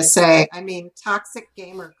was going to say. I mean, toxic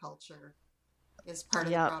gamer culture is part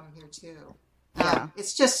of the problem here too. Yeah.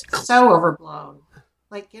 It's just so overblown.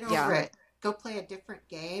 Like, get over Yeah. it. Go play a different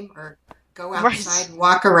game, or go outside and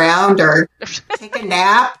walk around, or take a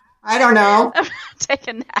nap. I don't know. Take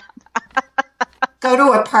a nap. Go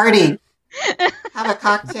to a party. Have a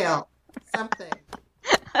cocktail. Something.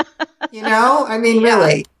 I mean,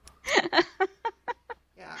 really.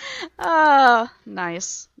 Yeah. Oh,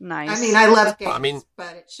 nice. I mean, I love games, I mean,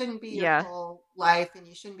 but it shouldn't be your whole life, and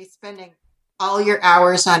you shouldn't be spending all your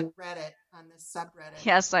hours on Reddit on this subreddit.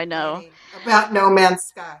 Yes, I know. About No Man's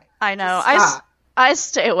Sky. I know. I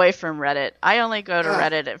stay away from Reddit. I only go to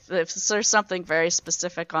Reddit if there's something very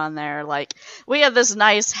specific on there. Like, we had this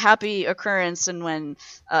nice, happy occurrence and when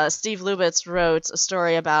Steve Lubitz wrote a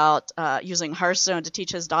story about using Hearthstone to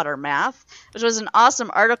teach his daughter math, which was an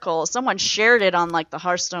awesome article. Someone shared it on, like, the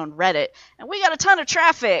Hearthstone Reddit, and we got a ton of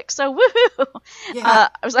traffic, so woohoo! Yeah.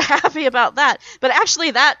 I was happy about that. But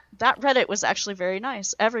actually, that Reddit was actually very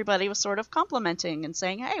nice. Everybody was sort of complimenting and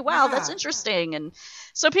saying, hey, wow, that's interesting. And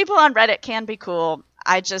so people on Reddit can be cool.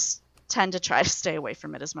 I just tend to try to stay away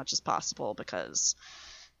from it as much as possible because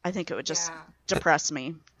I think it would just depress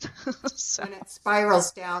me. So. When it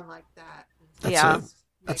spirals down like that.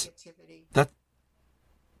 Negativity.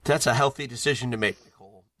 That's a healthy decision to make,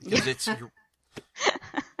 Nicole. Because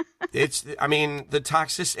I mean, the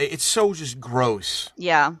toxicity, it's so just gross.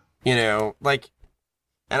 Yeah. You know, like,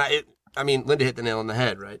 and I mean, Linda hit the nail on the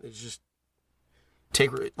head, right? It's just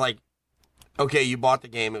okay, you bought the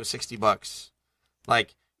game, it was $60.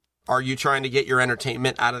 Like, are you trying to get your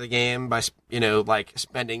entertainment out of the game by,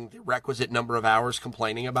 spending the requisite number of hours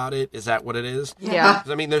complaining about it? Is that what it is? Yeah.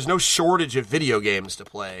 I mean, there's no shortage of video games to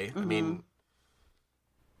play. Mm-hmm. I mean,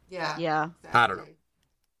 yeah. Exactly. I don't know.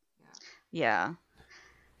 Yeah.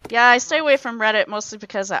 Yeah, I stay away from Reddit mostly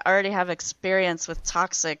because I already have experience with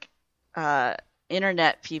toxic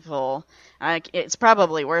internet people. It's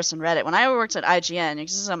probably worse in Reddit. When I worked at IGN,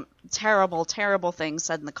 there's some terrible, terrible things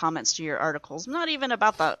said in the comments to your articles. Not even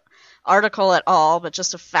about the article at all, but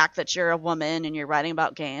just the fact that you're a woman and you're writing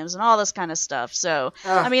about games and all this kind of stuff. So,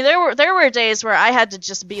 I mean, there were days where I had to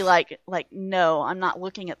just be like, no, I'm not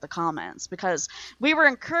looking at the comments, because we were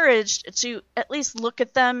encouraged to at least look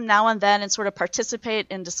at them now and then and sort of participate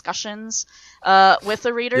in discussions with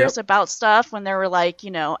the readers about stuff when there were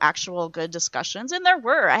actual good discussions. And there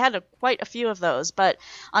were. I had quite a few of those. But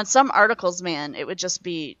on some articles, man, it would just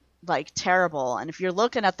be terrible. And if you're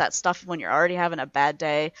looking at that stuff when you're already having a bad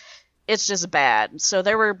day, it's just bad. So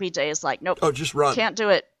there would be days like, nope, just run. Can't do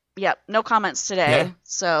it. Yep, no comments today. Yeah.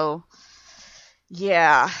 So,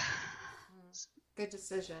 yeah. Good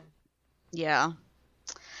decision. Yeah.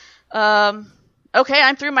 Okay,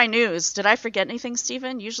 I'm through my news. Did I forget anything,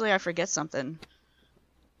 Stephen? Usually I forget something.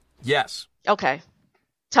 Yes. Okay.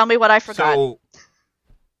 Tell me what I forgot.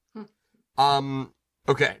 So,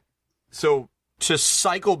 okay. So, to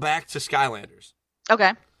cycle back to Skylanders.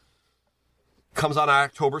 Okay. Comes on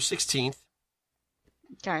October 16th.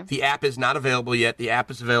 Okay. The app is not available yet. The app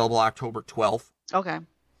is available October 12th. Okay.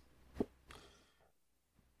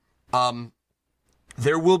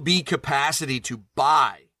 There will be capacity to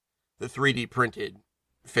buy the 3D printed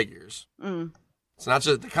figures. It's not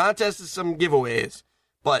just the contest is some giveaways,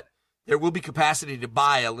 but there will be capacity to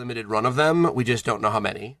buy a limited run of them. We just don't know how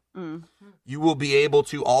many. You will be able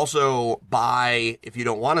to also buy, if you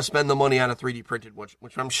don't want to spend the money on a 3D printed, which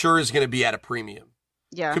I'm sure is going to be at a premium.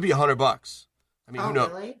 Yeah. Could be $100. I mean, who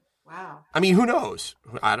knows? Really? Wow. I mean, who knows?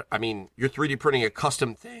 I mean, you're 3D printing a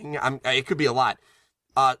custom thing. It could be a lot.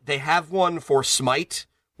 They have one for Smite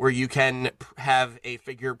where you can have a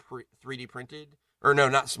figure 3D printed. Or no,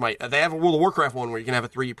 not Smite. They have a World of Warcraft one where you can have a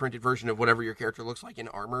 3D printed version of whatever your character looks like in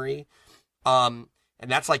Armory. And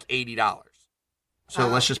that's like $80. So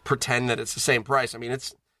let's just pretend that it's the same price. I mean,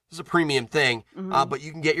 it's a premium thing. But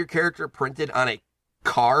you can get your character printed on a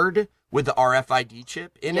card with the RFID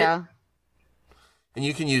chip in it. And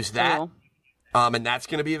you can use that. Cool. And that's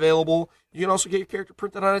going to be available. You can also get your character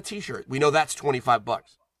printed on a t-shirt. We know that's $25.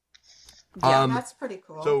 Yeah, that's pretty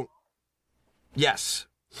cool. So, yes.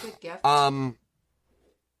 Good gift.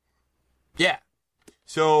 Yeah.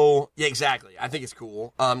 So, yeah, exactly. I think it's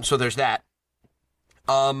cool. So there's that.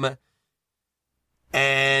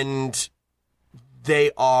 And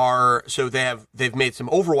they've made some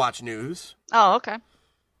Overwatch news. Oh, okay.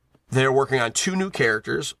 They're working on 2 new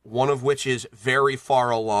characters, one of which is very far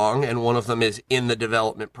along, and one of them is in the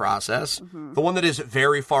development process. The one that is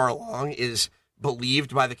very far along is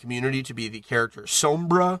believed by the community to be the character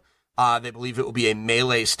Sombra. They believe it will be a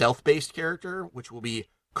melee stealth-based character, which will be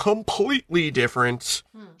completely different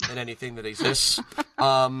than anything that exists.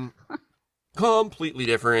 Completely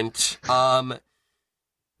different.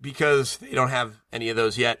 Because they don't have any of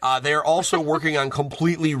those yet. They're also working on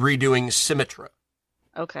completely redoing Symmetra.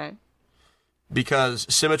 Okay. Because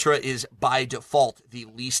Symmetra is by default the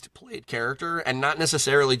least played character, and not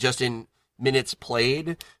necessarily just in minutes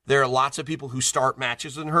played. There are lots of people who start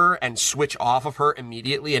matches in her and switch off of her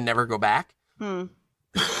immediately and never go back.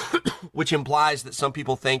 Which implies that some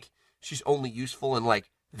people think she's only useful in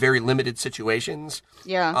very limited situations.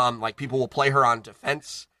 Yeah. Like people will play her on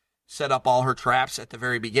defense. set up all her traps at the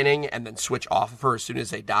very beginning and then switch off of her as soon as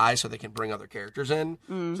they die so they can bring other characters in.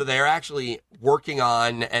 So they're actually working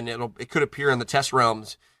on, and it could appear in the test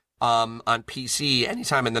realms on PC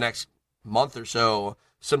anytime in the next month or so,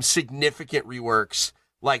 some significant reworks,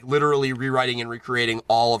 like literally rewriting and recreating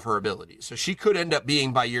all of her abilities. So she could end up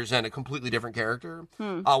being, by year's end, a completely different character.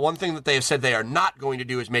 One thing that they have said they are not going to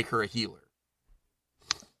do is make her a healer.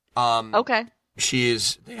 Okay.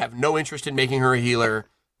 They have no interest in making her a healer,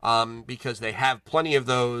 because they have plenty of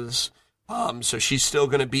those. So she's still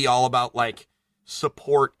going to be all about like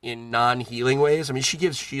support in non-healing ways. I mean, she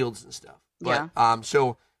gives shields and stuff. But, yeah.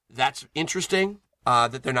 So that's interesting,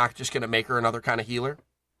 that they're not just going to make her another kind of healer.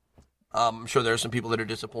 I'm sure there are some people that are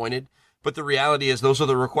disappointed, but the reality is those are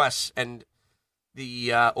the requests, and the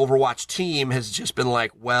Overwatch team has just been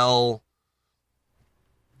like, well,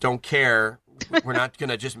 don't care. We're not going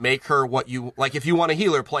to just make her what you like. If you want a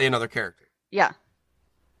healer, play another character. Yeah.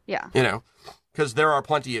 Yeah. You know, because there are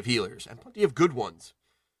plenty of healers and plenty of good ones,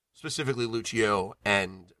 specifically Lucio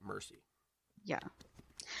and Mercy. Yeah.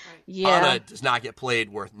 Right. Ana does not get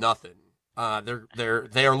played worth nothing.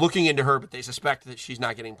 They are looking into her, but they suspect that she's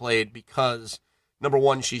not getting played because, number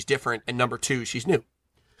one, she's different, and number two, she's new.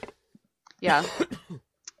 Yeah.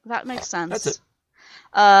 That makes sense. That's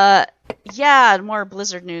it. Yeah, more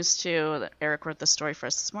Blizzard news too. Eric wrote the story for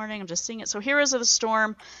us this morning. I'm just seeing it. So Heroes of the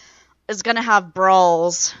Storm is going to have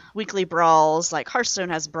brawls, weekly brawls, like Hearthstone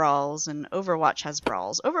has brawls and Overwatch has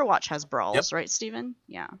brawls. Overwatch has brawls, right, Steven?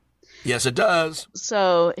 Yeah. Yes, it does.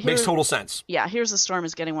 So makes total sense. Yeah, Heroes of the Storm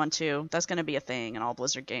is getting one too. That's going to be a thing in all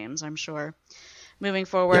Blizzard games, I'm sure. Moving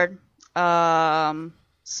forward. Yep.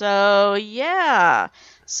 So yeah.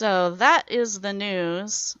 So that is the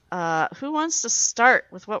news. Who wants to start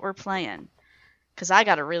with what we're playing? Because I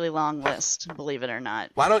got a really long list, believe it or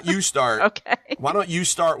not. Why don't you start? Okay. Why don't you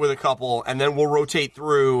start with a couple, and then we'll rotate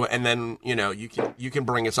through, and then you can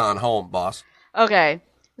bring us on home, boss. Okay.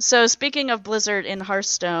 So speaking of Blizzard in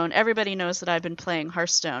Hearthstone, everybody knows that I've been playing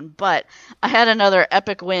Hearthstone, but I had another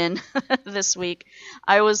epic win this week.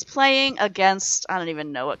 I was playing against, I don't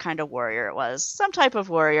even know what kind of warrior it was, some type of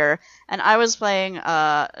warrior, and I was playing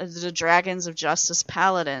the Dragons of Justice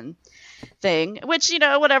Paladin thing, which,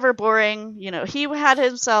 whatever, boring. He had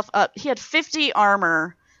himself up, he had 50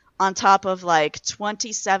 armor on top of like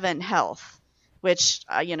 27 health. Which,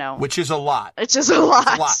 Which is a lot. It's just a lot.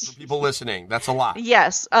 That's a lot for people listening. That's a lot.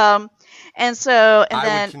 Yes. I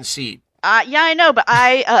would concede. Yeah, I know, but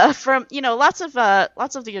I, from, lots of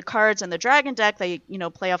the cards in the dragon deck, they,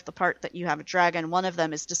 play off the part that you have a dragon. One of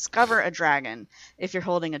them is discover a dragon if you're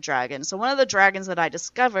holding a dragon. So one of the dragons that I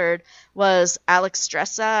discovered was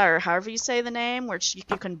Alexstrasza, or however you say the name, which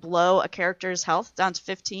you can blow a character's health down to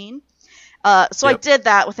 15. So I did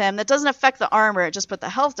that with him. That doesn't affect the armor. It just put the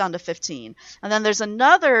health down to 15. And then there's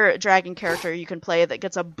another dragon character you can play that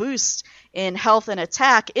gets a boost in health and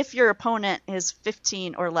attack if your opponent is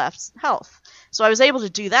 15 or less health. So I was able to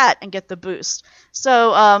do that and get the boost.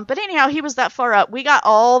 So, but anyhow, he was that far up. We got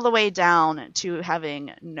all the way down to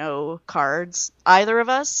having no cards, either of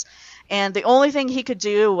us. And the only thing he could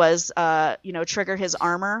do was, trigger his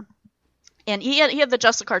armor. And he had the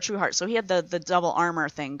Justicar Trueheart, so he had the double armor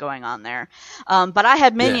thing going on there. But I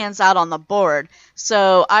had minions out on the board,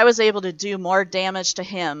 so I was able to do more damage to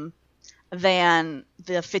him than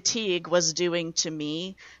the fatigue was doing to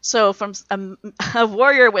me. So from a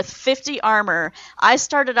warrior with 50 armor, I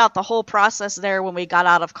started out the whole process there when we got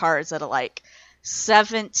out of cards at like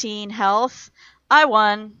 17 health. I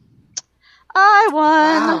won.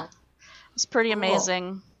 Wow. It's pretty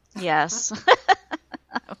amazing. Yes.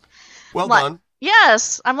 Well done.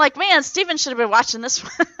 Yes. I'm like, man, Steven should have been watching this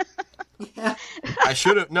one. Yeah. I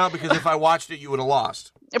should have. No, because if I watched it, you would have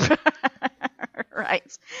lost.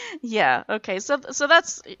 Right. Yeah. Okay. So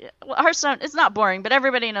that's Hearthstone. It's not boring, but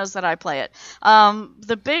everybody knows that I play it.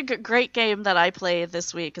 The big great game that I play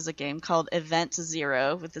this week is a game called Event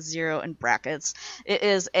Zero, with the 0 in brackets. It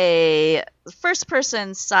is a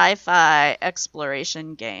first-person sci-fi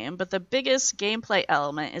exploration game, but the biggest gameplay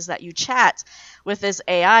element is that you chat with this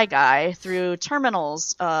AI guy through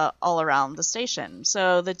terminals all around the station.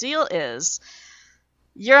 So the deal is,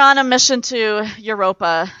 you're on a mission to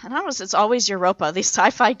Europa, and it's always Europa. These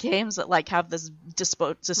sci-fi games that like have this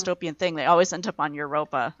dystopian thing, they always end up on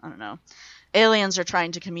Europa. I don't know. Aliens are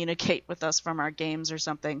trying to communicate with us from our games or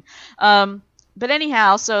something. But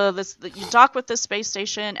anyhow, so you dock with this space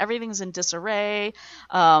station, everything's in disarray,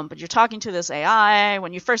 but you're talking to this AI.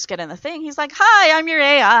 When you first get in the thing, he's like, hi, I'm your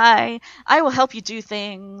AI. I will help you do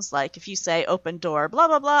things. Like if you say open door, blah,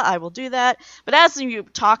 blah, blah, I will do that. But as you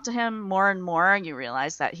talk to him more and more, you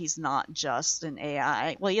realize that he's not just an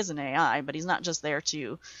AI. Well, he is an AI, but he's not just there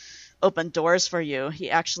to open doors for you. He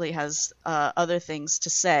actually has other things to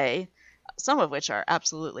say, some of which are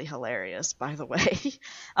absolutely hilarious, by the way.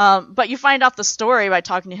 But you find out the story by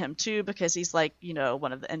talking to him, too, because he's like,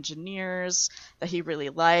 one of the engineers that he really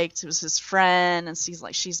liked. It was his friend, and he's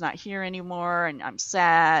like, she's not here anymore, and I'm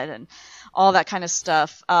sad, and all that kind of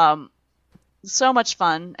stuff. So much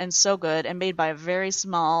fun and so good, and made by a very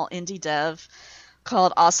small indie dev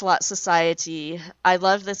called Ocelot Society. I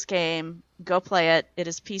love this game. Go play it. It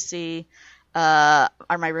is PC. My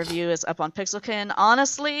review is up on Pixelkin.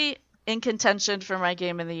 Honestly, in contention for my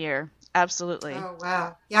game of the year. Absolutely. Oh,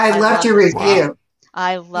 wow. Yeah, I loved your review. Wow.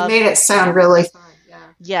 I loved it. You made it sound really fun.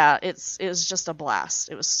 Yeah, it was just a blast.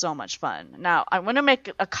 It was so much fun. Now, I want to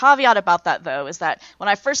make a caveat about that, though, is that when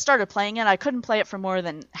I first started playing it, I couldn't play it for more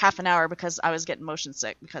than half an hour because I was getting motion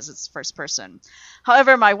sick because it's first person.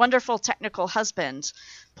 However, my wonderful technical husband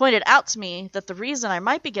pointed out to me that the reason I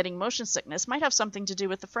might be getting motion sickness might have something to do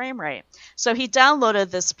with the frame rate. So he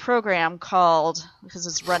downloaded this program called, because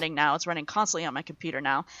it's running constantly on my computer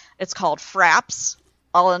now, it's called Fraps.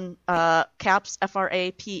 All in caps,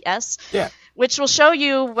 Fraps, which will show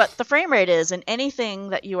you what the frame rate is in anything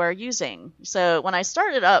that you are using. So when I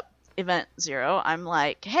started up Event Zero, I'm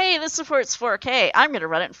like, hey, this supports 4K. I'm going to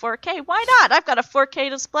run it in 4K. Why not? I've got a 4K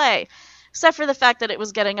display. Except for the fact that it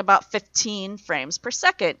was getting about 15 frames per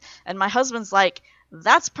second. And my husband's like,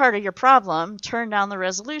 that's part of your problem. Turn down the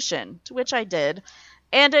resolution, to which I did.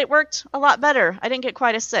 And it worked a lot better. I didn't get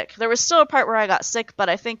quite as sick. There was still a part where I got sick, but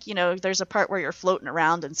I think, there's a part where you're floating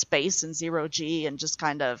around in space in 0G and just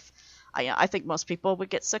kind of, I think most people would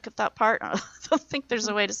get sick at that part. I don't think there's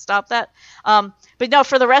a way to stop that. But no,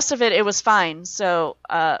 for the rest of it, it was fine. So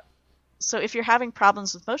if you're having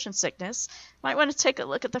problems with motion sickness, you might want to take a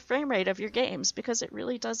look at the frame rate of your games because it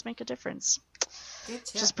really does make a difference.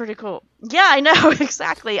 Which is pretty cool. Yeah, I know,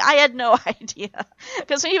 exactly. I had no idea.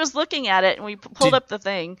 Because he was looking at it, and we pulled up the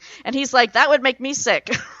thing, and he's like, that would make me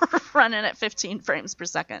sick, running at 15 frames per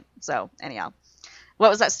second. So, anyhow.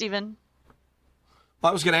 What was that, Steven?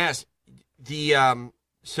 Well, I was going to ask,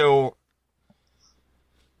 so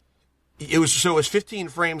it was 15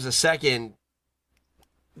 frames a second.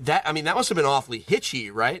 That must have been awfully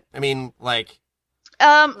hitchy, right?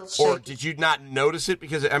 Or did you not notice it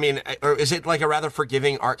because, or is it like a rather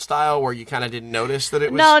forgiving art style where you kind of didn't notice that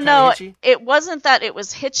it was hitchy? It wasn't that it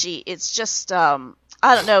was hitchy. It's just,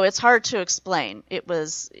 I don't know. It's hard to explain. It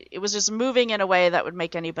was just moving in a way that would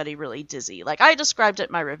make anybody really dizzy. Like I described it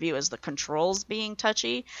in my review as the controls being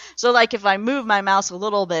touchy. So like if I move my mouse a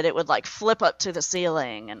little bit, it would like flip up to the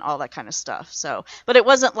ceiling and all that kind of stuff. So, but it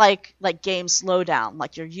wasn't like game slowdown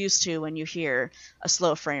like you're used to when you hear a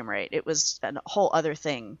slow frame rate. It was a whole other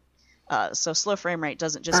thing. So slow frame rate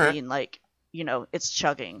doesn't just mean like, it's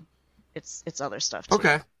chugging. It's other stuff too.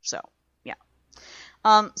 Okay. So, yeah.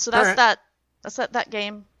 So that's that. That's that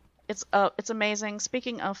game. It's amazing.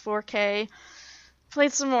 Speaking of 4K,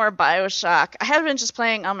 played some more BioShock. I had been just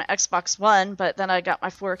playing on my Xbox One, but then I got my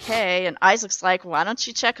 4K, and Isaac's like, why don't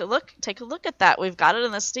you take a look at that? We've got it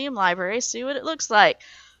in the Steam library. See what it looks like.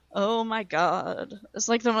 Oh my god. It's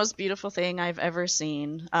like the most beautiful thing I've ever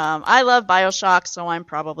seen. I love BioShock, so I'm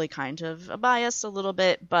probably kind of biased a little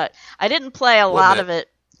bit, but I didn't play a lot of it.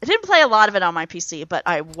 I didn't play a lot of it on my PC, but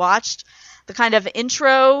I watched the kind of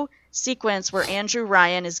intro sequence where Andrew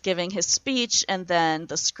Ryan is giving his speech, and then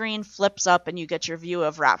the screen flips up and you get your view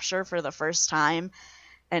of Rapture for the first time.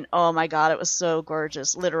 And oh my god, it was so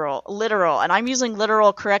gorgeous. Literal. And I'm using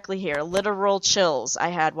literal correctly here. Literal chills I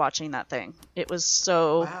had watching that thing. It was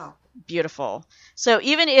so beautiful. So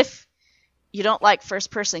even if you don't like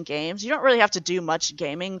first-person games, you don't really have to do much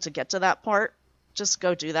gaming to get to that part. Just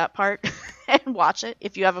go do that part and watch it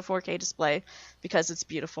if you have a 4K display because it's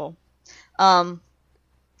beautiful.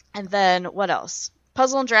 And then what else?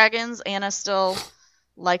 Puzzle and Dragons. Anna still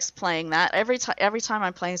likes playing that. Every time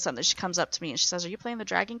I'm playing something, she comes up to me and she says, "Are you playing the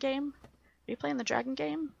dragon game? Are you playing the dragon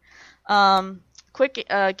game?" Quick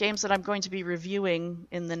games that I'm going to be reviewing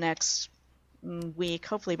in the next week,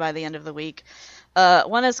 hopefully by the end of the week.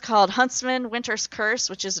 One is called Huntsman: Winter's Curse,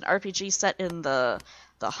 which is an RPG set in the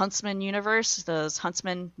Huntsman universe, those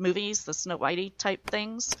Huntsman movies, the Snow Whitey type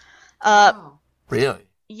things. Really?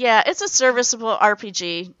 Yeah, it's a serviceable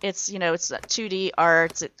RPG. It's, it's 2D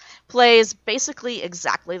art. It plays basically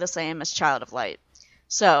exactly the same as Child of Light.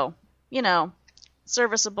 So,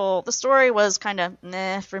 serviceable. The story was kind of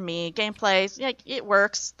meh for me. Gameplay, it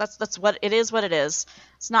works. That's what it is.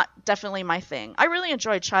 It's not definitely my thing. I really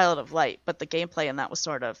enjoyed Child of Light, but the gameplay in that was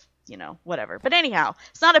sort of, whatever. But anyhow,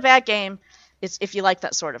 it's not a bad game. It's if you like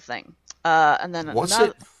that sort of thing. And then what's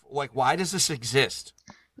it like? Why does this exist?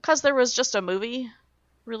 Because there was just a movie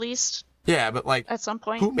released Yeah, but like, at some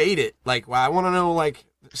point, who made it? Like, well, I want to know like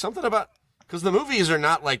something about, because the movies are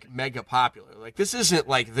not like mega popular. Like, this isn't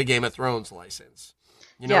like the Game of Thrones license.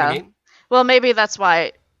 You know what I mean? Well, maybe that's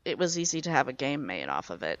why it was easy to have a game made off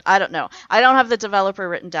of it. I don't know. I don't have the developer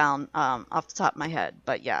written down off the top of my head,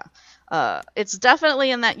 but yeah. It's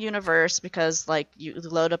definitely in that universe because, like, you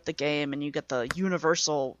load up the game and you get the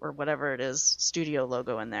Universal or whatever it is studio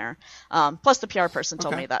logo in there. Plus, the PR person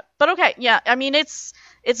told me that. But okay, yeah. I mean, it's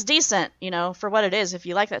decent, you know, for what it is. If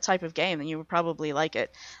you like that type of game, then you would probably like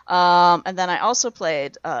it. And then I also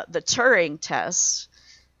played the Turing Test,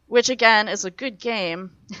 which again is a good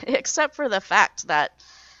game, except for the fact that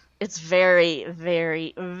it's very,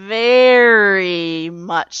 very, very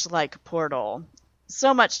much like Portal.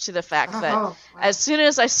 So much to the fact that as soon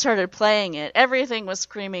as I started playing it, everything was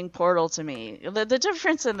screaming Portal to me. The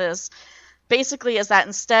difference in this basically is that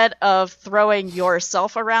instead of throwing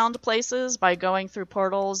yourself around places by going through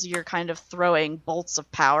portals, you're kind of throwing bolts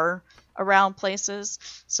of power around places.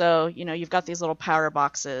 So, you know, you've got these little power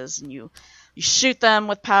boxes and you shoot them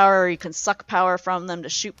with power, or you can suck power from them to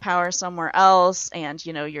shoot power somewhere else. And,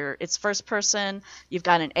 you know, it's first person. You've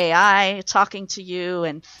got an AI talking to you,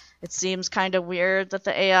 and it seems kind of weird that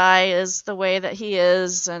the AI is the way that he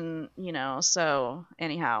is. And, you know, so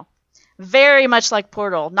anyhow, very much like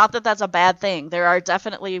Portal. Not that that's a bad thing. There are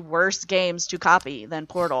definitely worse games to copy than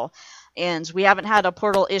Portal. And we haven't had a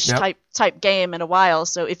Portal-ish type game in a while.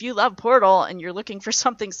 So if you love Portal and you're looking for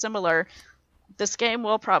something similar, this game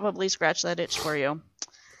will probably scratch that itch for you.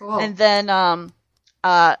 Cool. And then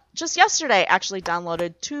just yesterday, actually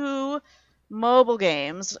downloaded 2 mobile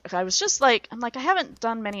games. I was just like, I haven't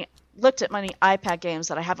looked at many iPad games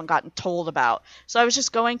that I haven't gotten told about. So I was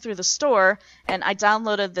just going through the store, and I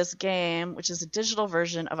downloaded this game, which is a digital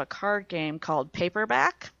version of a card game called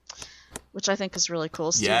Paperback, which I think is really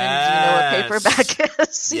cool. Steven, do you know what Paperback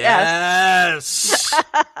is? Yes.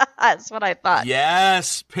 That's what I thought.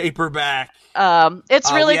 Yes, Paperback.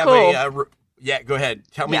 It's really cool. Yeah, go ahead.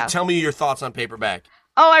 Tell me your thoughts on Paperback.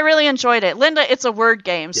 Oh, I really enjoyed it. Linda, it's a word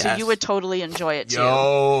game, so you would totally enjoy it, too.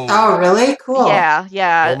 Oh, really? Cool. Yeah.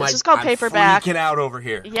 It's just called Paperback. I'm freaking out over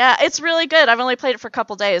here. Yeah, it's really good. I've only played it for a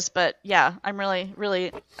couple days, but yeah, I'm really,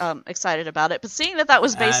 really excited about it. But seeing that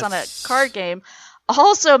was based on a card game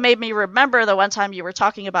also made me remember the one time you were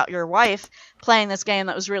talking about your wife playing this game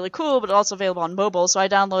that was really cool, but also available on mobile. So I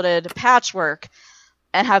downloaded Patchwork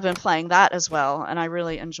and have been playing that as well, and I'm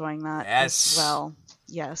really enjoying that as well.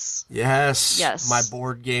 Yes. My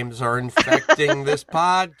board games are infecting this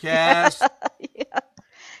podcast.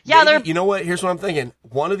 Yeah. Maybe, you know what? Here's what I'm thinking.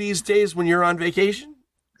 One of these days when you're on vacation,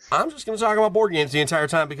 I'm just going to talk about board games the entire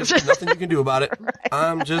time because there's nothing you can do about it. Right.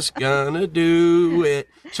 I'm just going to do it.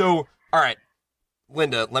 So, all right,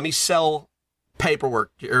 Linda, let me sell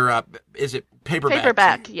Paperwork. Or is it Paperback?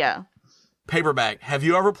 Paperback, yeah. Paperback. Have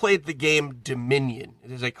you ever played the game Dominion?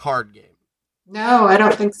 It is a card game. No, I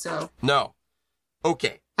don't think so. No.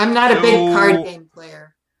 Okay. I'm not a big card game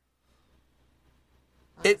player.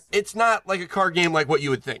 It's not like a card game like what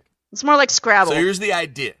you would think. It's more like Scrabble. So here's the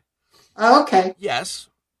idea. Oh, okay. Yes.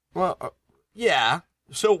 Well, yeah.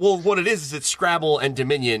 So, what it is it's Scrabble and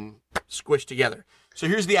Dominion squished together. So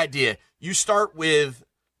here's the idea. You start with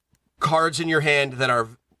cards in your hand that are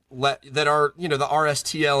you know, the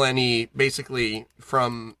RSTLNE basically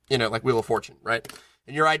from, you know, like Wheel of Fortune, right?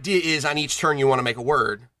 And your idea is on each turn you want to make a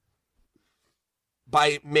word.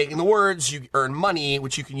 By making the words, you earn money,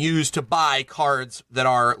 which you can use to buy cards that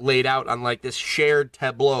are laid out on like this shared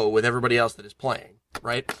tableau with everybody else that is playing,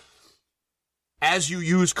 right? As you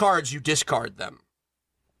use cards, you discard them.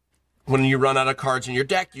 When you run out of cards in your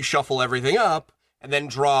deck, you shuffle everything up and then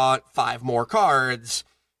draw 5 more cards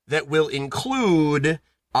that will include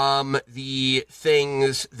the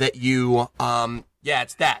things that you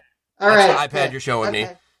it's that. All That's right, the iPad you're showing me.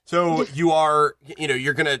 So you're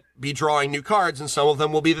going to be drawing new cards, and some of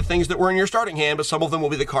them will be the things that were in your starting hand, but some of them will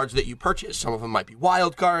be the cards that you purchase. Some of them might be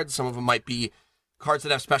wild cards. Some of them might be cards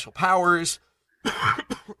that have special powers.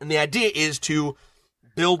 And the idea is to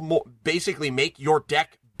build more, basically make your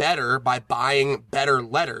deck better by buying better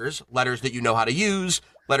letters that you know how to use,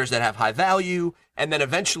 letters that have high value, and then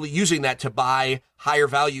eventually using that to buy higher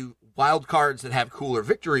value wild cards that have cooler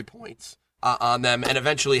victory points on them, and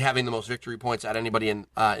eventually having the most victory points at anybody in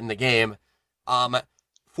the game.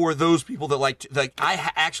 For those people that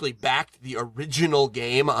I actually backed the original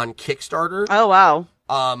game on Kickstarter. Oh, wow.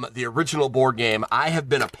 The original board game. I have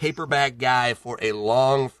been a Paperback guy for a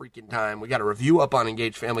long freaking time. We got a review up on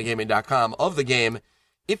EngageFamilyGaming.com of the game.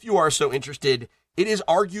 If you are so interested, it is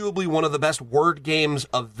arguably one of the best word games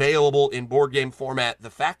available in board game format. The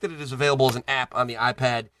fact that it is available as an app on the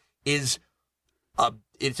iPad is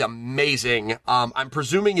It's amazing. I'm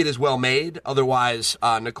presuming it is well made. Otherwise,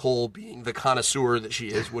 Nicole, being the connoisseur that she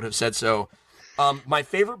is, would have said so. My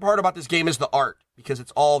favorite part about this game is the art, because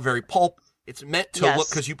it's all very pulp. It's meant to look,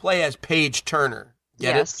 because you play as Paige Turner.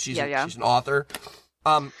 Get it? She's an author.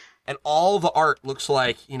 And all the art looks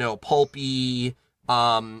like, pulpy,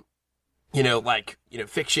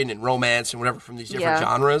 fiction and romance and whatever from these different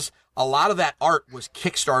genres. A lot of that art was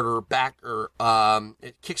Kickstarter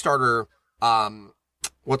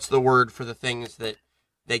what's the word for the things that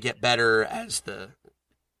they get better as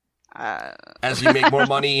you make more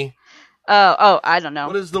money? I don't know.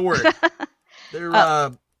 What is the word?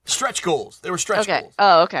 They're stretch goals. They were stretch goals.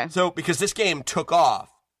 Oh, okay. So because this game took off,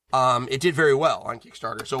 it did very well on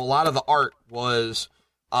Kickstarter. So a lot of the art was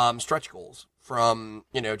stretch goals from,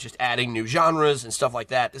 just adding new genres and stuff like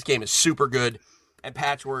that. This game is super good. And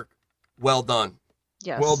Patchwork, well done.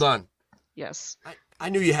 Yes. Well done. Yes. I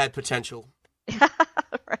knew you had potential.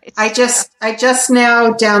 Right. I just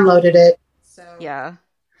now downloaded it. So yeah.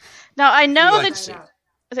 Now I know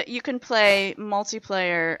that you can play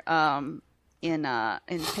multiplayer in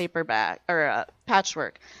paperback or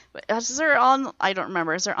Patchwork. But is there I don't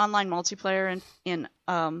remember. Is there online multiplayer in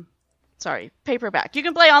paperback? You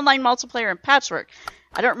can play online multiplayer in Patchwork.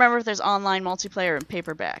 I don't remember if there's online multiplayer in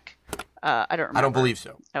paperback. I don't remember. I don't believe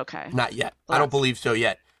so. Okay. Not yet. I don't believe so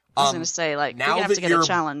yet. I was going to say, you're going to have to get a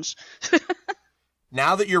challenge.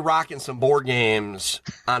 Now that you're rocking some board games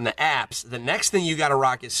on the apps, the next thing you got to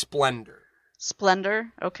rock is Splendor.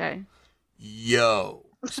 Splendor? Okay. Yo.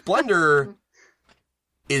 Splendor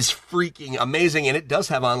is freaking amazing, and it does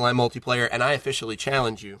have online multiplayer, and I officially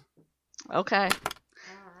challenge you. Okay.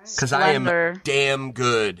 Because I am damn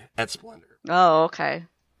good at Splendor. Oh, okay.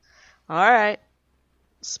 All right.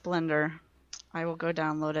 Splendor. I will go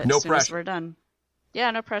download it as soon as we're done. Yeah,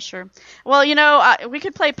 no pressure. Well, we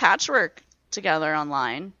could play Patchwork together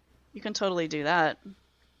online. You can totally do that.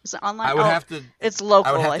 Is it online? I would have to. It's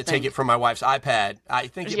local. I would have to take it from my wife's iPad. I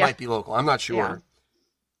think it might be local. I'm not sure.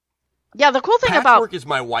 Yeah, the cool thing Patchwork is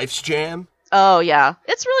my wife's jam. Oh yeah,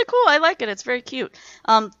 it's really cool. I like it. It's very cute.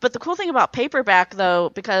 But the cool thing about paperback, though,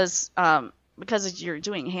 because you're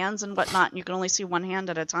doing hands and whatnot, and you can only see one hand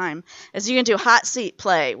at a time, is you can do hot seat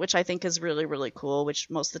play, which I think is really, really cool, which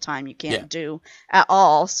most of the time you can't do at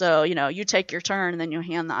all. So, you take your turn, and then you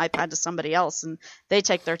hand the iPad to somebody else, and they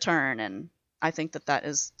take their turn, and I think that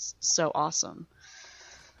is so awesome.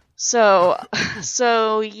 So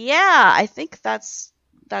yeah, I think that's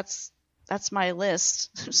my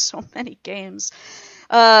list. There's so many games.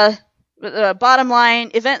 Bottom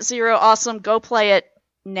line, Event Zero, awesome. Go play it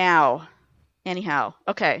now. Anyhow,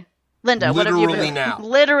 okay. Linda, what have you been?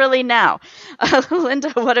 Literally now.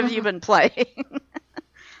 Linda, what have you been playing?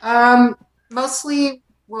 Mostly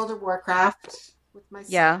World of Warcraft with my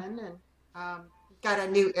son, and got a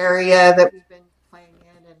new area that we've been playing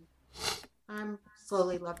in, and I'm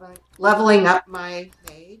slowly leveling up my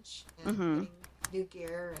mage and getting new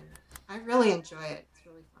gear, and I really enjoy it. It's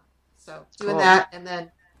really fun. So doing that, and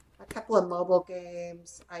then a couple of mobile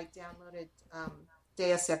games. I downloaded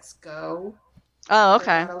Deus Ex Go. Oh,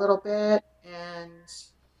 okay. A little bit, and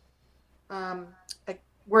a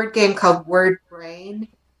word game called Word Brain,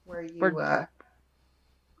 where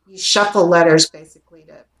you shuffle letters basically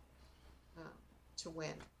to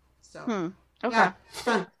win. So yeah, it's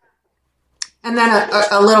fun. And then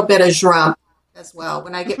a little bit of Jrump as well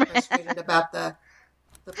when I get frustrated about the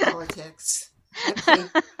politics.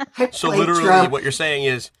 So literally Jrump. What you're saying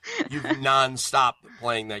is you've non-stop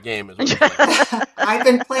playing that game. I've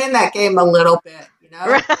been playing that game a little bit,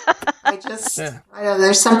 I just, I know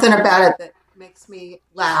there's something about it that makes me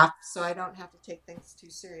laugh, so I don't have to take things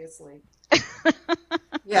too seriously.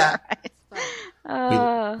 Yeah.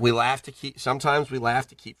 We laugh to keep, sometimes we laugh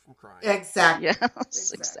to keep from crying. Exactly.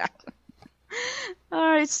 Yes, exactly. All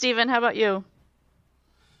right, Steven, how about you?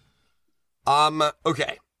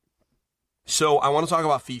 Okay. So I want to talk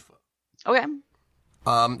about FIFA. Okay.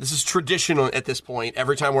 This is traditional at this point.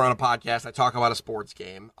 Every time we're on a podcast, I talk about a sports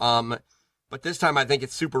game. But this time I think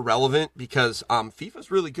it's super relevant because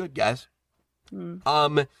FIFA's really good, guys.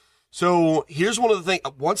 So here's one of the things.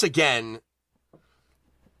 Once again,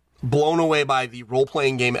 blown away by the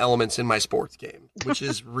role-playing game elements in my sports game, which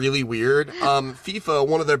is really weird. FIFA,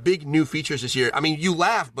 one of their big new features this year. I mean, you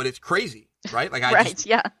laugh, but it's crazy, right?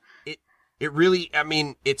 It really,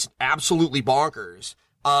 it's absolutely bonkers.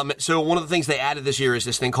 So one of the things they added this year is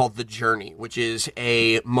this thing called The Journey, which is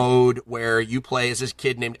a mode where you play as this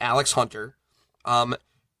kid named Alex Hunter.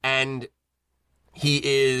 And he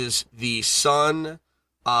is the son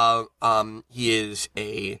of, he's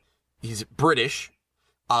British.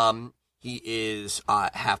 He is,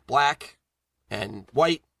 half black. and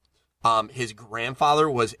white. His grandfather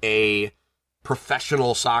was a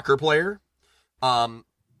professional soccer player.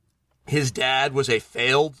 His dad was a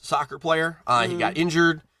failed soccer player. He got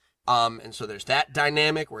injured. And so there's that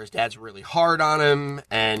dynamic where his dad's really hard on him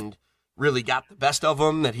and really got the best of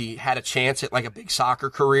him, that he had a chance at like a big soccer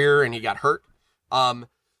career and he got hurt.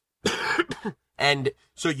 And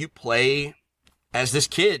so you play as this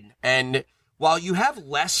kid, and while you have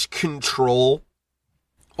less control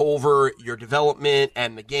over your development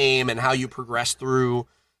and the game and how you progress through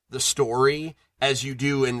the story as you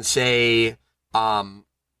do in, say, like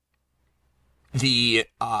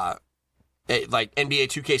NBA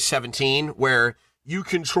 2K17, where you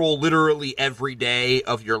control literally every day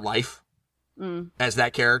of your life as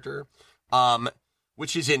that character,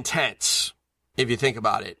 which is intense if you think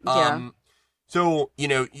about it. Yeah. So, you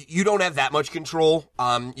know, you don't have that much control.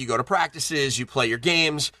 You go to practices, you play your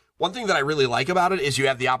games. One thing that I really like about it is you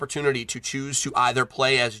have the opportunity to choose to either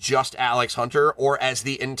play as just Alex Hunter or as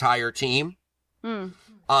the entire team.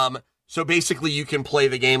 So basically you can play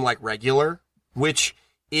the game like regular, which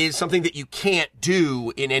is something that you can't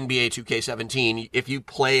do in NBA 2K17 if you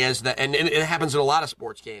play as and it happens in a lot of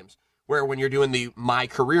sports games, where when you're doing the My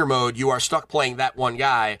Career mode, you are stuck playing that one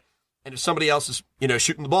guy, and if somebody else is, you know,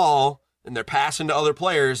 shooting the ball and they're passing to other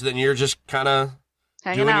players, then you're just kind of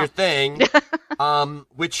doing your thing,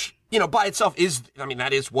 which, you know, by itself is, I mean,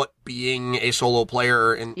 that is what being a solo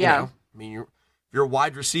player, and, you know, I mean, you're a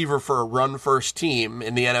wide receiver for a run-first team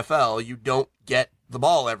in the NFL, you don't get the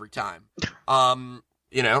ball every time.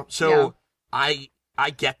 You know, so I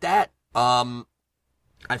get that. I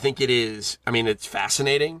think it is, I mean, it's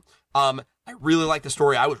fascinating. I really like the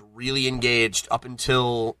story. I was really engaged up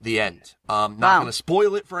until the end. Not going to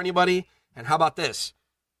spoil it for anybody. And how about this?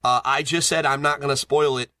 I just said I'm not going to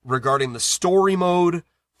spoil it regarding the story mode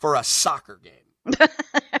for a soccer game.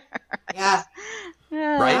 Yeah.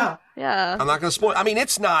 Right? Yeah. I'm not going to spoil. I mean,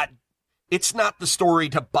 it's not the story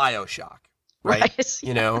to BioShock, right?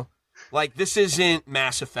 You know, like, this isn't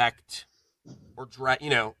Mass Effect or, you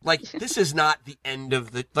know, like, this is not the end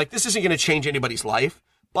of this isn't going to change anybody's life,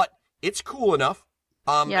 but it's cool enough.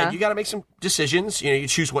 And you got to make some decisions. You know, you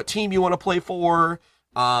choose what team you want to play for.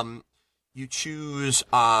 You choose,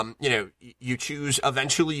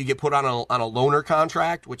 eventually you get put on a loaner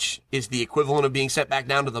contract, which is the equivalent of being sent back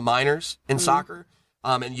down to the minors in soccer.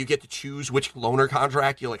 And you get to choose which loaner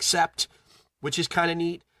contract you'll accept, which is kind of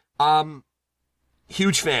neat.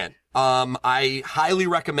 Huge fan. I highly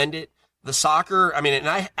recommend it. The soccer, I mean,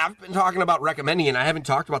 and I've been talking about recommending it, and I haven't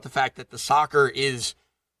talked about the fact that the soccer is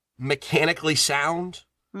mechanically sound.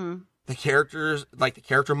 The characters, like the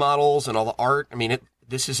character models and all the art, I mean,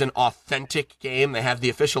 this is an authentic game. They have the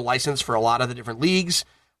official license for a lot of the different leagues.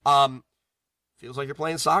 Feels like you're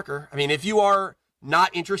playing soccer. I mean, if you are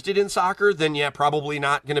not interested in soccer, then yeah, probably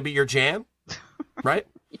not going to be your jam, right?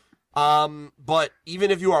 But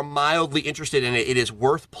even if you are mildly interested in it, it is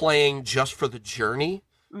worth playing just for the journey.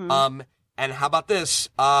 And how about this?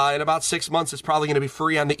 In about 6 months, it's probably going to be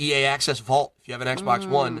free on the EA Access Vault if you have an Xbox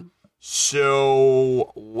One.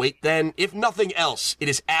 So wait then. If nothing else, it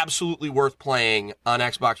is absolutely worth playing on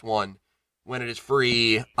Xbox One when it is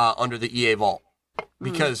free under the EA Vault,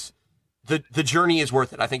 because the journey is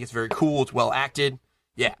worth it. I think it's very cool. It's well acted.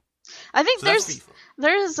 Yeah. I think there's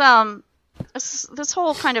this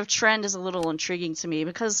whole kind of trend is a little intriguing to me,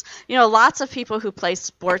 because, you know, lots of people who play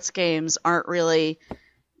sports games aren't really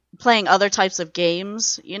playing other types of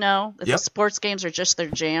games, you know, if the sports games are just their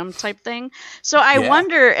jam type thing. So I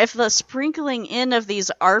wonder if the sprinkling in of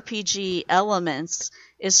these RPG elements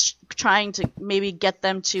is trying to maybe get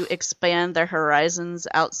them to expand their horizons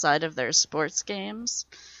outside of their sports games.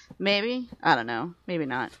 Maybe. I don't know. Maybe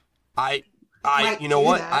not. You know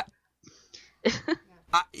what?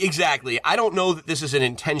 Exactly. I don't know that this is an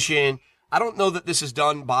intention. I don't know that this is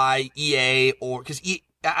done by EA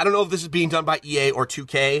I don't know if this is being done by EA or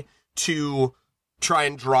 2K to try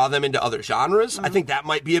and draw them into other genres. I think that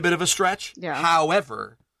might be a bit of a stretch. Yeah.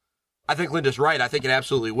 However, I think Linda's right. I think it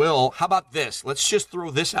absolutely will. How about this? Let's just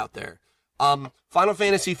throw this out there. Final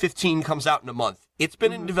Fantasy 15 comes out in a month. It's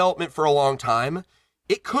been in development for a long time.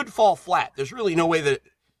 It could fall flat. There's really no way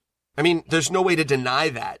there's no way to deny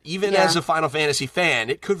that. Even as a Final Fantasy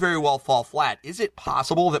fan, it could very well fall flat. Is it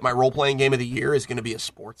possible that my role-playing game of the year is going to be a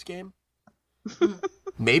sports game?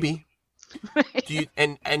 Maybe. Do you,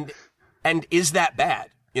 and is that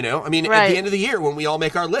bad? You know, I mean, at the end of the year, when we all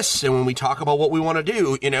make our lists and when we talk about what we want to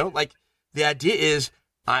do, you know, like, the idea is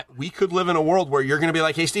we could live in a world where you're going to be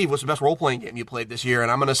like, hey, Steve, what's the best role-playing game you played this year?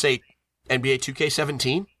 And I'm going to say NBA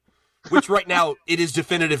 2K17, which right now it is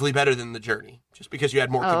definitively better than The Journey, just because you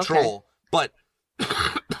had more control. Okay.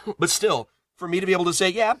 But still, for me to be able to say,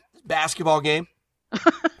 yeah, basketball game.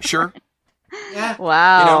 Sure. Yeah.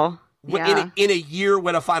 Wow. In a year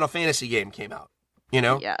when a Final Fantasy game came out,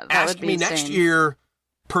 Yeah, that would be me next insane. year,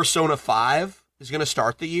 Persona 5 is going to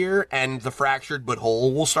start the year, and the Fractured But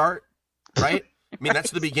Whole will start, right? I mean,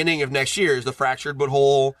 that's the beginning of next year, is the Fractured But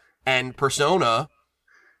Whole and Persona,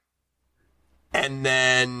 and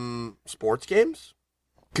then sports games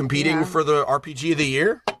competing for the RPG of the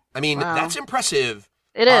year. I mean, that's impressive.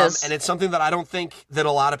 It is. And it's something that I don't think that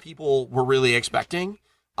a lot of people were really expecting.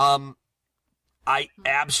 I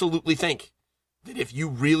absolutely think that if you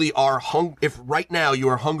really are if right now you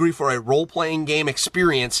are hungry for a role-playing game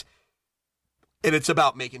experience, and it's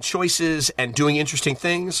about making choices and doing interesting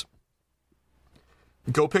things,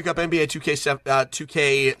 go pick up NBA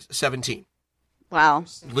 2K17. Wow.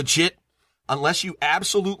 Legit, unless you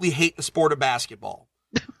absolutely hate the sport of basketball,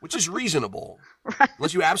 which is reasonable. Right.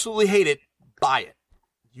 Unless you absolutely hate it, buy it.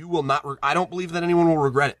 You will not. I don't believe that anyone will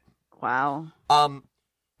regret it. Wow.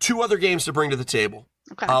 2 other games to bring to the table.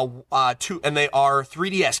 Okay. 2, and they are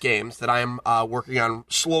 3DS games that I am working on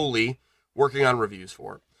reviews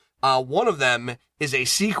for. One of them is a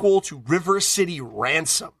sequel to River City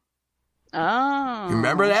Ransom. Oh. You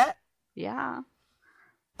remember that? Yeah.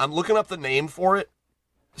 I'm looking up the name for it.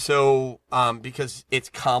 So, because it's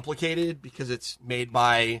complicated, because it's made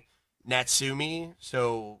by Natsumi.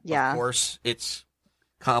 So, of course, it's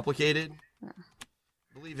complicated. I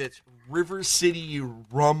believe it's River City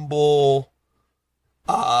Rumble.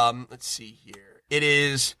 Let's see here. It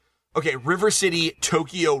is, River City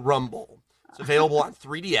Tokyo Rumble. It's available on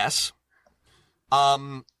 3DS.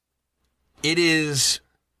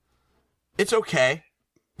 It's okay.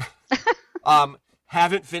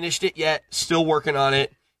 Haven't finished it yet. Still working on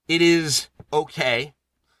it. It is okay.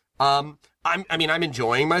 I'm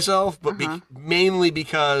enjoying myself, but mainly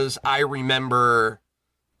because I remember,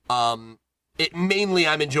 I'm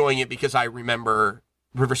enjoying it because I remember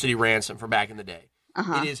River City Ransom from back in the day.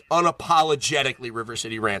 It is unapologetically River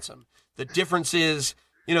City Ransom. The difference is,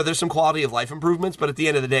 there's some quality of life improvements, but at the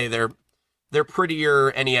end of the day, they're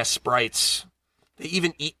prettier NES sprites. They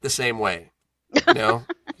even eat the same way.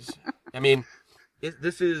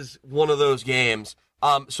 This is one of those games.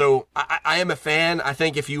 So I am a fan. I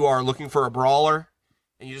think if you are looking for a brawler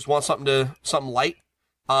and you just want something light,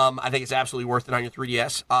 I think it's absolutely worth it on your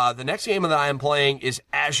 3DS. The next game that I am playing is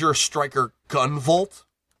Azure Striker Gunvolt.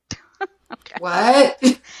 Okay.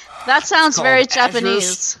 What? That sounds very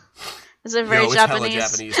Japanese. Is it very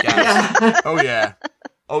Japanese? It's hella Japanese, guys.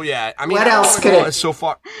 Oh yeah. I mean, what else could it? So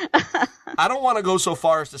far, I don't want to go so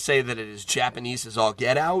far as to say that it is Japanese as all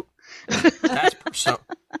get out.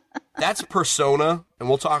 That's Persona, and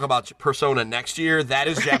we'll talk about Persona next year. That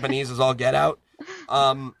is Japanese as all get out.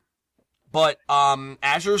 But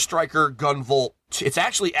Azure Striker Gunvolt. It's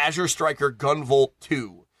actually Azure Striker Gunvolt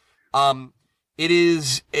 2.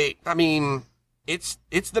 It's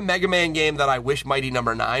the Mega Man game that I wish Mighty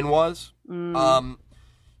Number 9 was.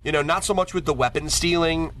 Not so much with the weapon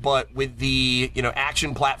stealing, but with the,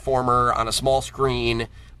 action platformer on a small screen.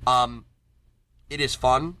 It is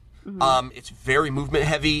fun. It's very movement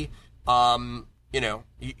heavy. The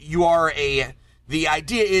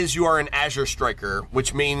idea is you are an Azure Striker,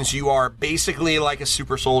 which means you are basically like a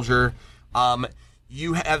super soldier.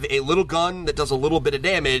 You have a little gun that does a little bit of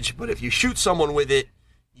damage, but if you shoot someone with it,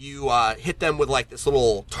 you hit them with like this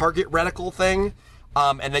little target reticle thing,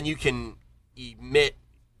 and then you can emit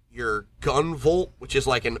your gun volt, which is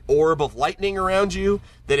like an orb of lightning around you,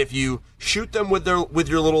 that if you shoot them with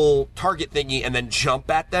your little target thingy and then jump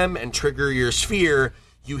at them and trigger your sphere,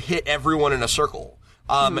 you hit everyone in a circle.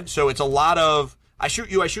 So it's a lot of I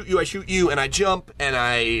shoot you, and I jump, and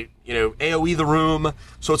I, AoE the room.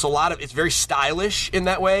 So it's very stylish in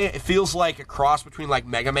that way. It feels like a cross between like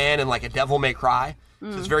Mega Man and like a Devil May Cry. So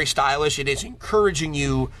it's very stylish. It is encouraging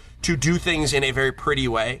you to do things in a very pretty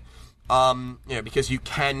way. Because you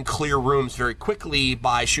can clear rooms very quickly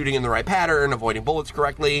by shooting in the right pattern, avoiding bullets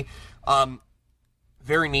correctly.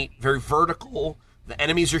 Very neat, very vertical. The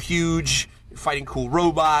enemies are huge. You're fighting cool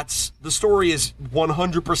robots. The story is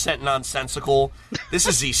 100% nonsensical. This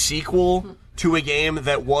is the sequel to a game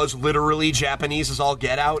that was literally Japanese as all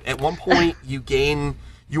get out. At one point, you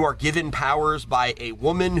are given powers by a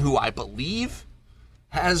woman who I believe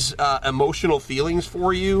has emotional feelings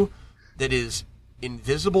for you that is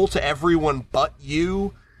invisible to everyone but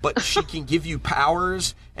you, but she can give you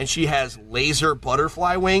powers, and she has laser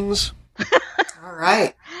butterfly wings. All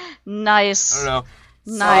right. Nice. I don't know.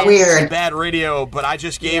 Nice. Weird. Bad radio, but I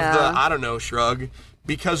just gave shrug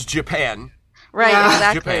because Japan. Right,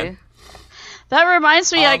 exactly. Japan. That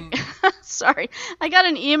reminds me, sorry, I got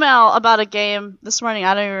an email about a game this morning.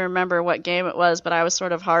 I don't even remember what game it was, but I was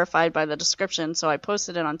sort of horrified by the description, so I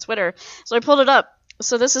posted it on Twitter. So I pulled it up.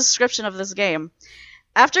 So this is a description of this game.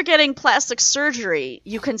 After getting plastic surgery,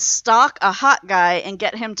 you can stalk a hot guy and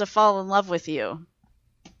get him to fall in love with you.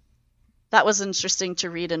 That was interesting to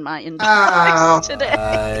read in my inbox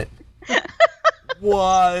today.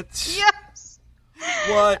 What? Yes.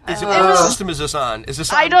 What is it? What system is this on? Is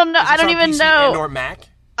this on? I don't know. I don't even PC know. And/or Mac?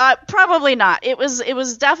 Probably not. It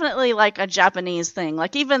was definitely like a Japanese thing.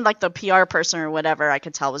 Like even like the PR person or whatever, I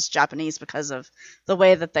could tell was Japanese because of the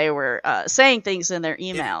way that they were saying things in their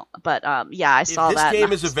email. But yeah, I saw that. If this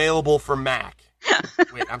game is available for Mac,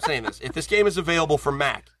 wait, I'm saying this. If this game is available for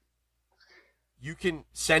Mac, you can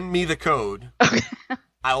send me the code. Okay.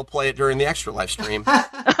 I will play it during the Extra Life stream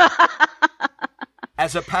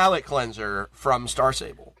as a palate cleanser from Star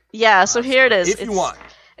Sable. Yeah, so here it is. If you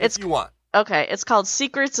want. Okay, it's called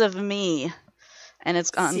Secrets of Me, and it's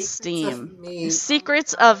on Steam.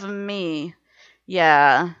 Secrets of Me.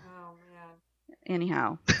 Yeah. Oh, man.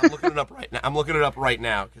 Anyhow. I'm looking it up right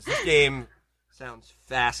now because this game sounds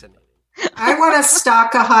fascinating. I want to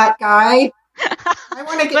stalk a hot guy. I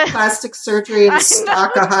want to get plastic surgery and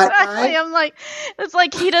stalk a hot guy. I'm like, it's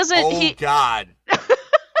like he doesn't. God.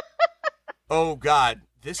 Oh, God.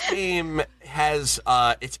 This game has,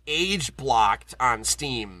 it's age blocked on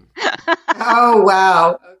Steam. Oh,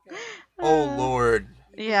 wow. Okay. Oh, Lord.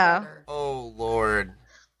 Yeah. Oh, Lord.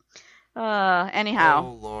 Anyhow.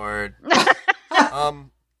 Oh, Lord.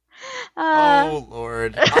 Oh,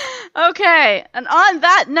 Lord. Okay, and on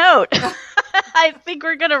that note, I think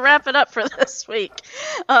we're going to wrap it up for this week.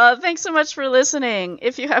 Thanks so much for listening.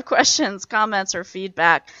 If you have questions, comments, or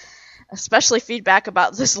feedback, especially feedback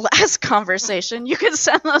about this last conversation, you can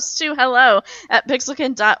send those to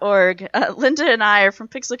hello@pixelkin.org. Linda and I are from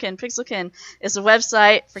Pixelkin. Pixelkin is a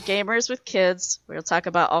website for gamers with kids. We'll talk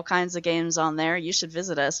about all kinds of games on there. You should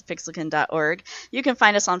visit us at pixelkin.org. You can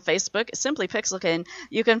find us on Facebook, simply Pixelkin.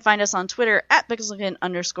 You can find us on Twitter at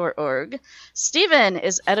pixelkin_org. Steven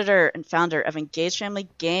is editor and founder of Engage Family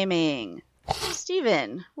Gaming.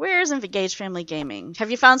 Steven, where is Engage Family Gaming?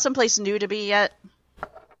 Have you found someplace new to be yet?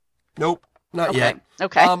 Nope, not yet.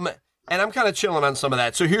 Okay. And I'm kind of chilling on some of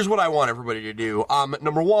that. So here's what I want everybody to do.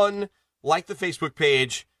 Number one, like the Facebook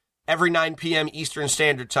page. Every 9 p.m. Eastern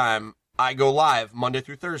Standard Time, I go live Monday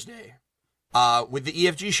through Thursday with the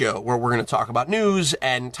EFG show, where we're going to talk about news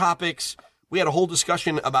and topics. We had a whole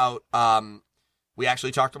discussion about, we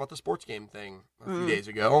actually talked about the sports game thing a few days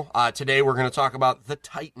ago. Today, we're going to talk about the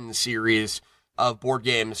Titan series of board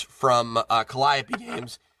games from Calliope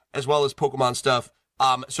Games, as well as Pokemon stuff.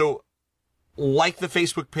 So like the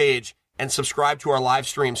Facebook page and subscribe to our live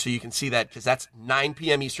stream so you can see that, because that's 9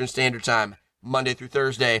 p.m. Eastern Standard Time, Monday through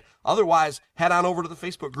Thursday. Otherwise, head on over to the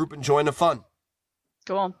Facebook group and join the fun.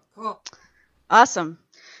 Cool. Awesome.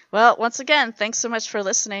 Well, once again, thanks so much for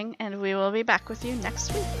listening, and we will be back with you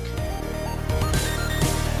next week.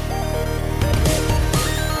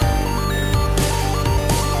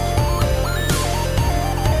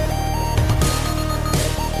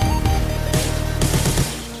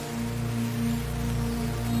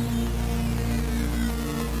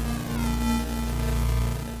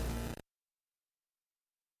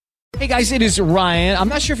 Hey guys, it is Ryan. I'm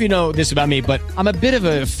not sure if you know this about me, but I'm a bit of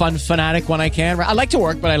a fun fanatic when I can. I like to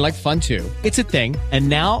work, but I like fun too. It's a thing. And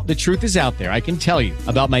now the truth is out there. I can tell you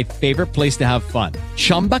about my favorite place to have fun.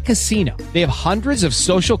 Chumba Casino. They have hundreds of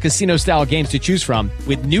social casino style games to choose from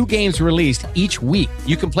with new games released each week.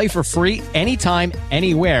 You can play for free anytime,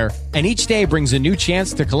 anywhere. And each day brings a new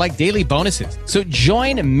chance to collect daily bonuses. So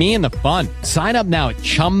join me in the fun. Sign up now at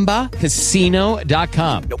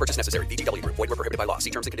ChumbaCasino.com. No purchase necessary. VGW Group. Void where prohibited by law.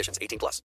 See terms and conditions. 18+.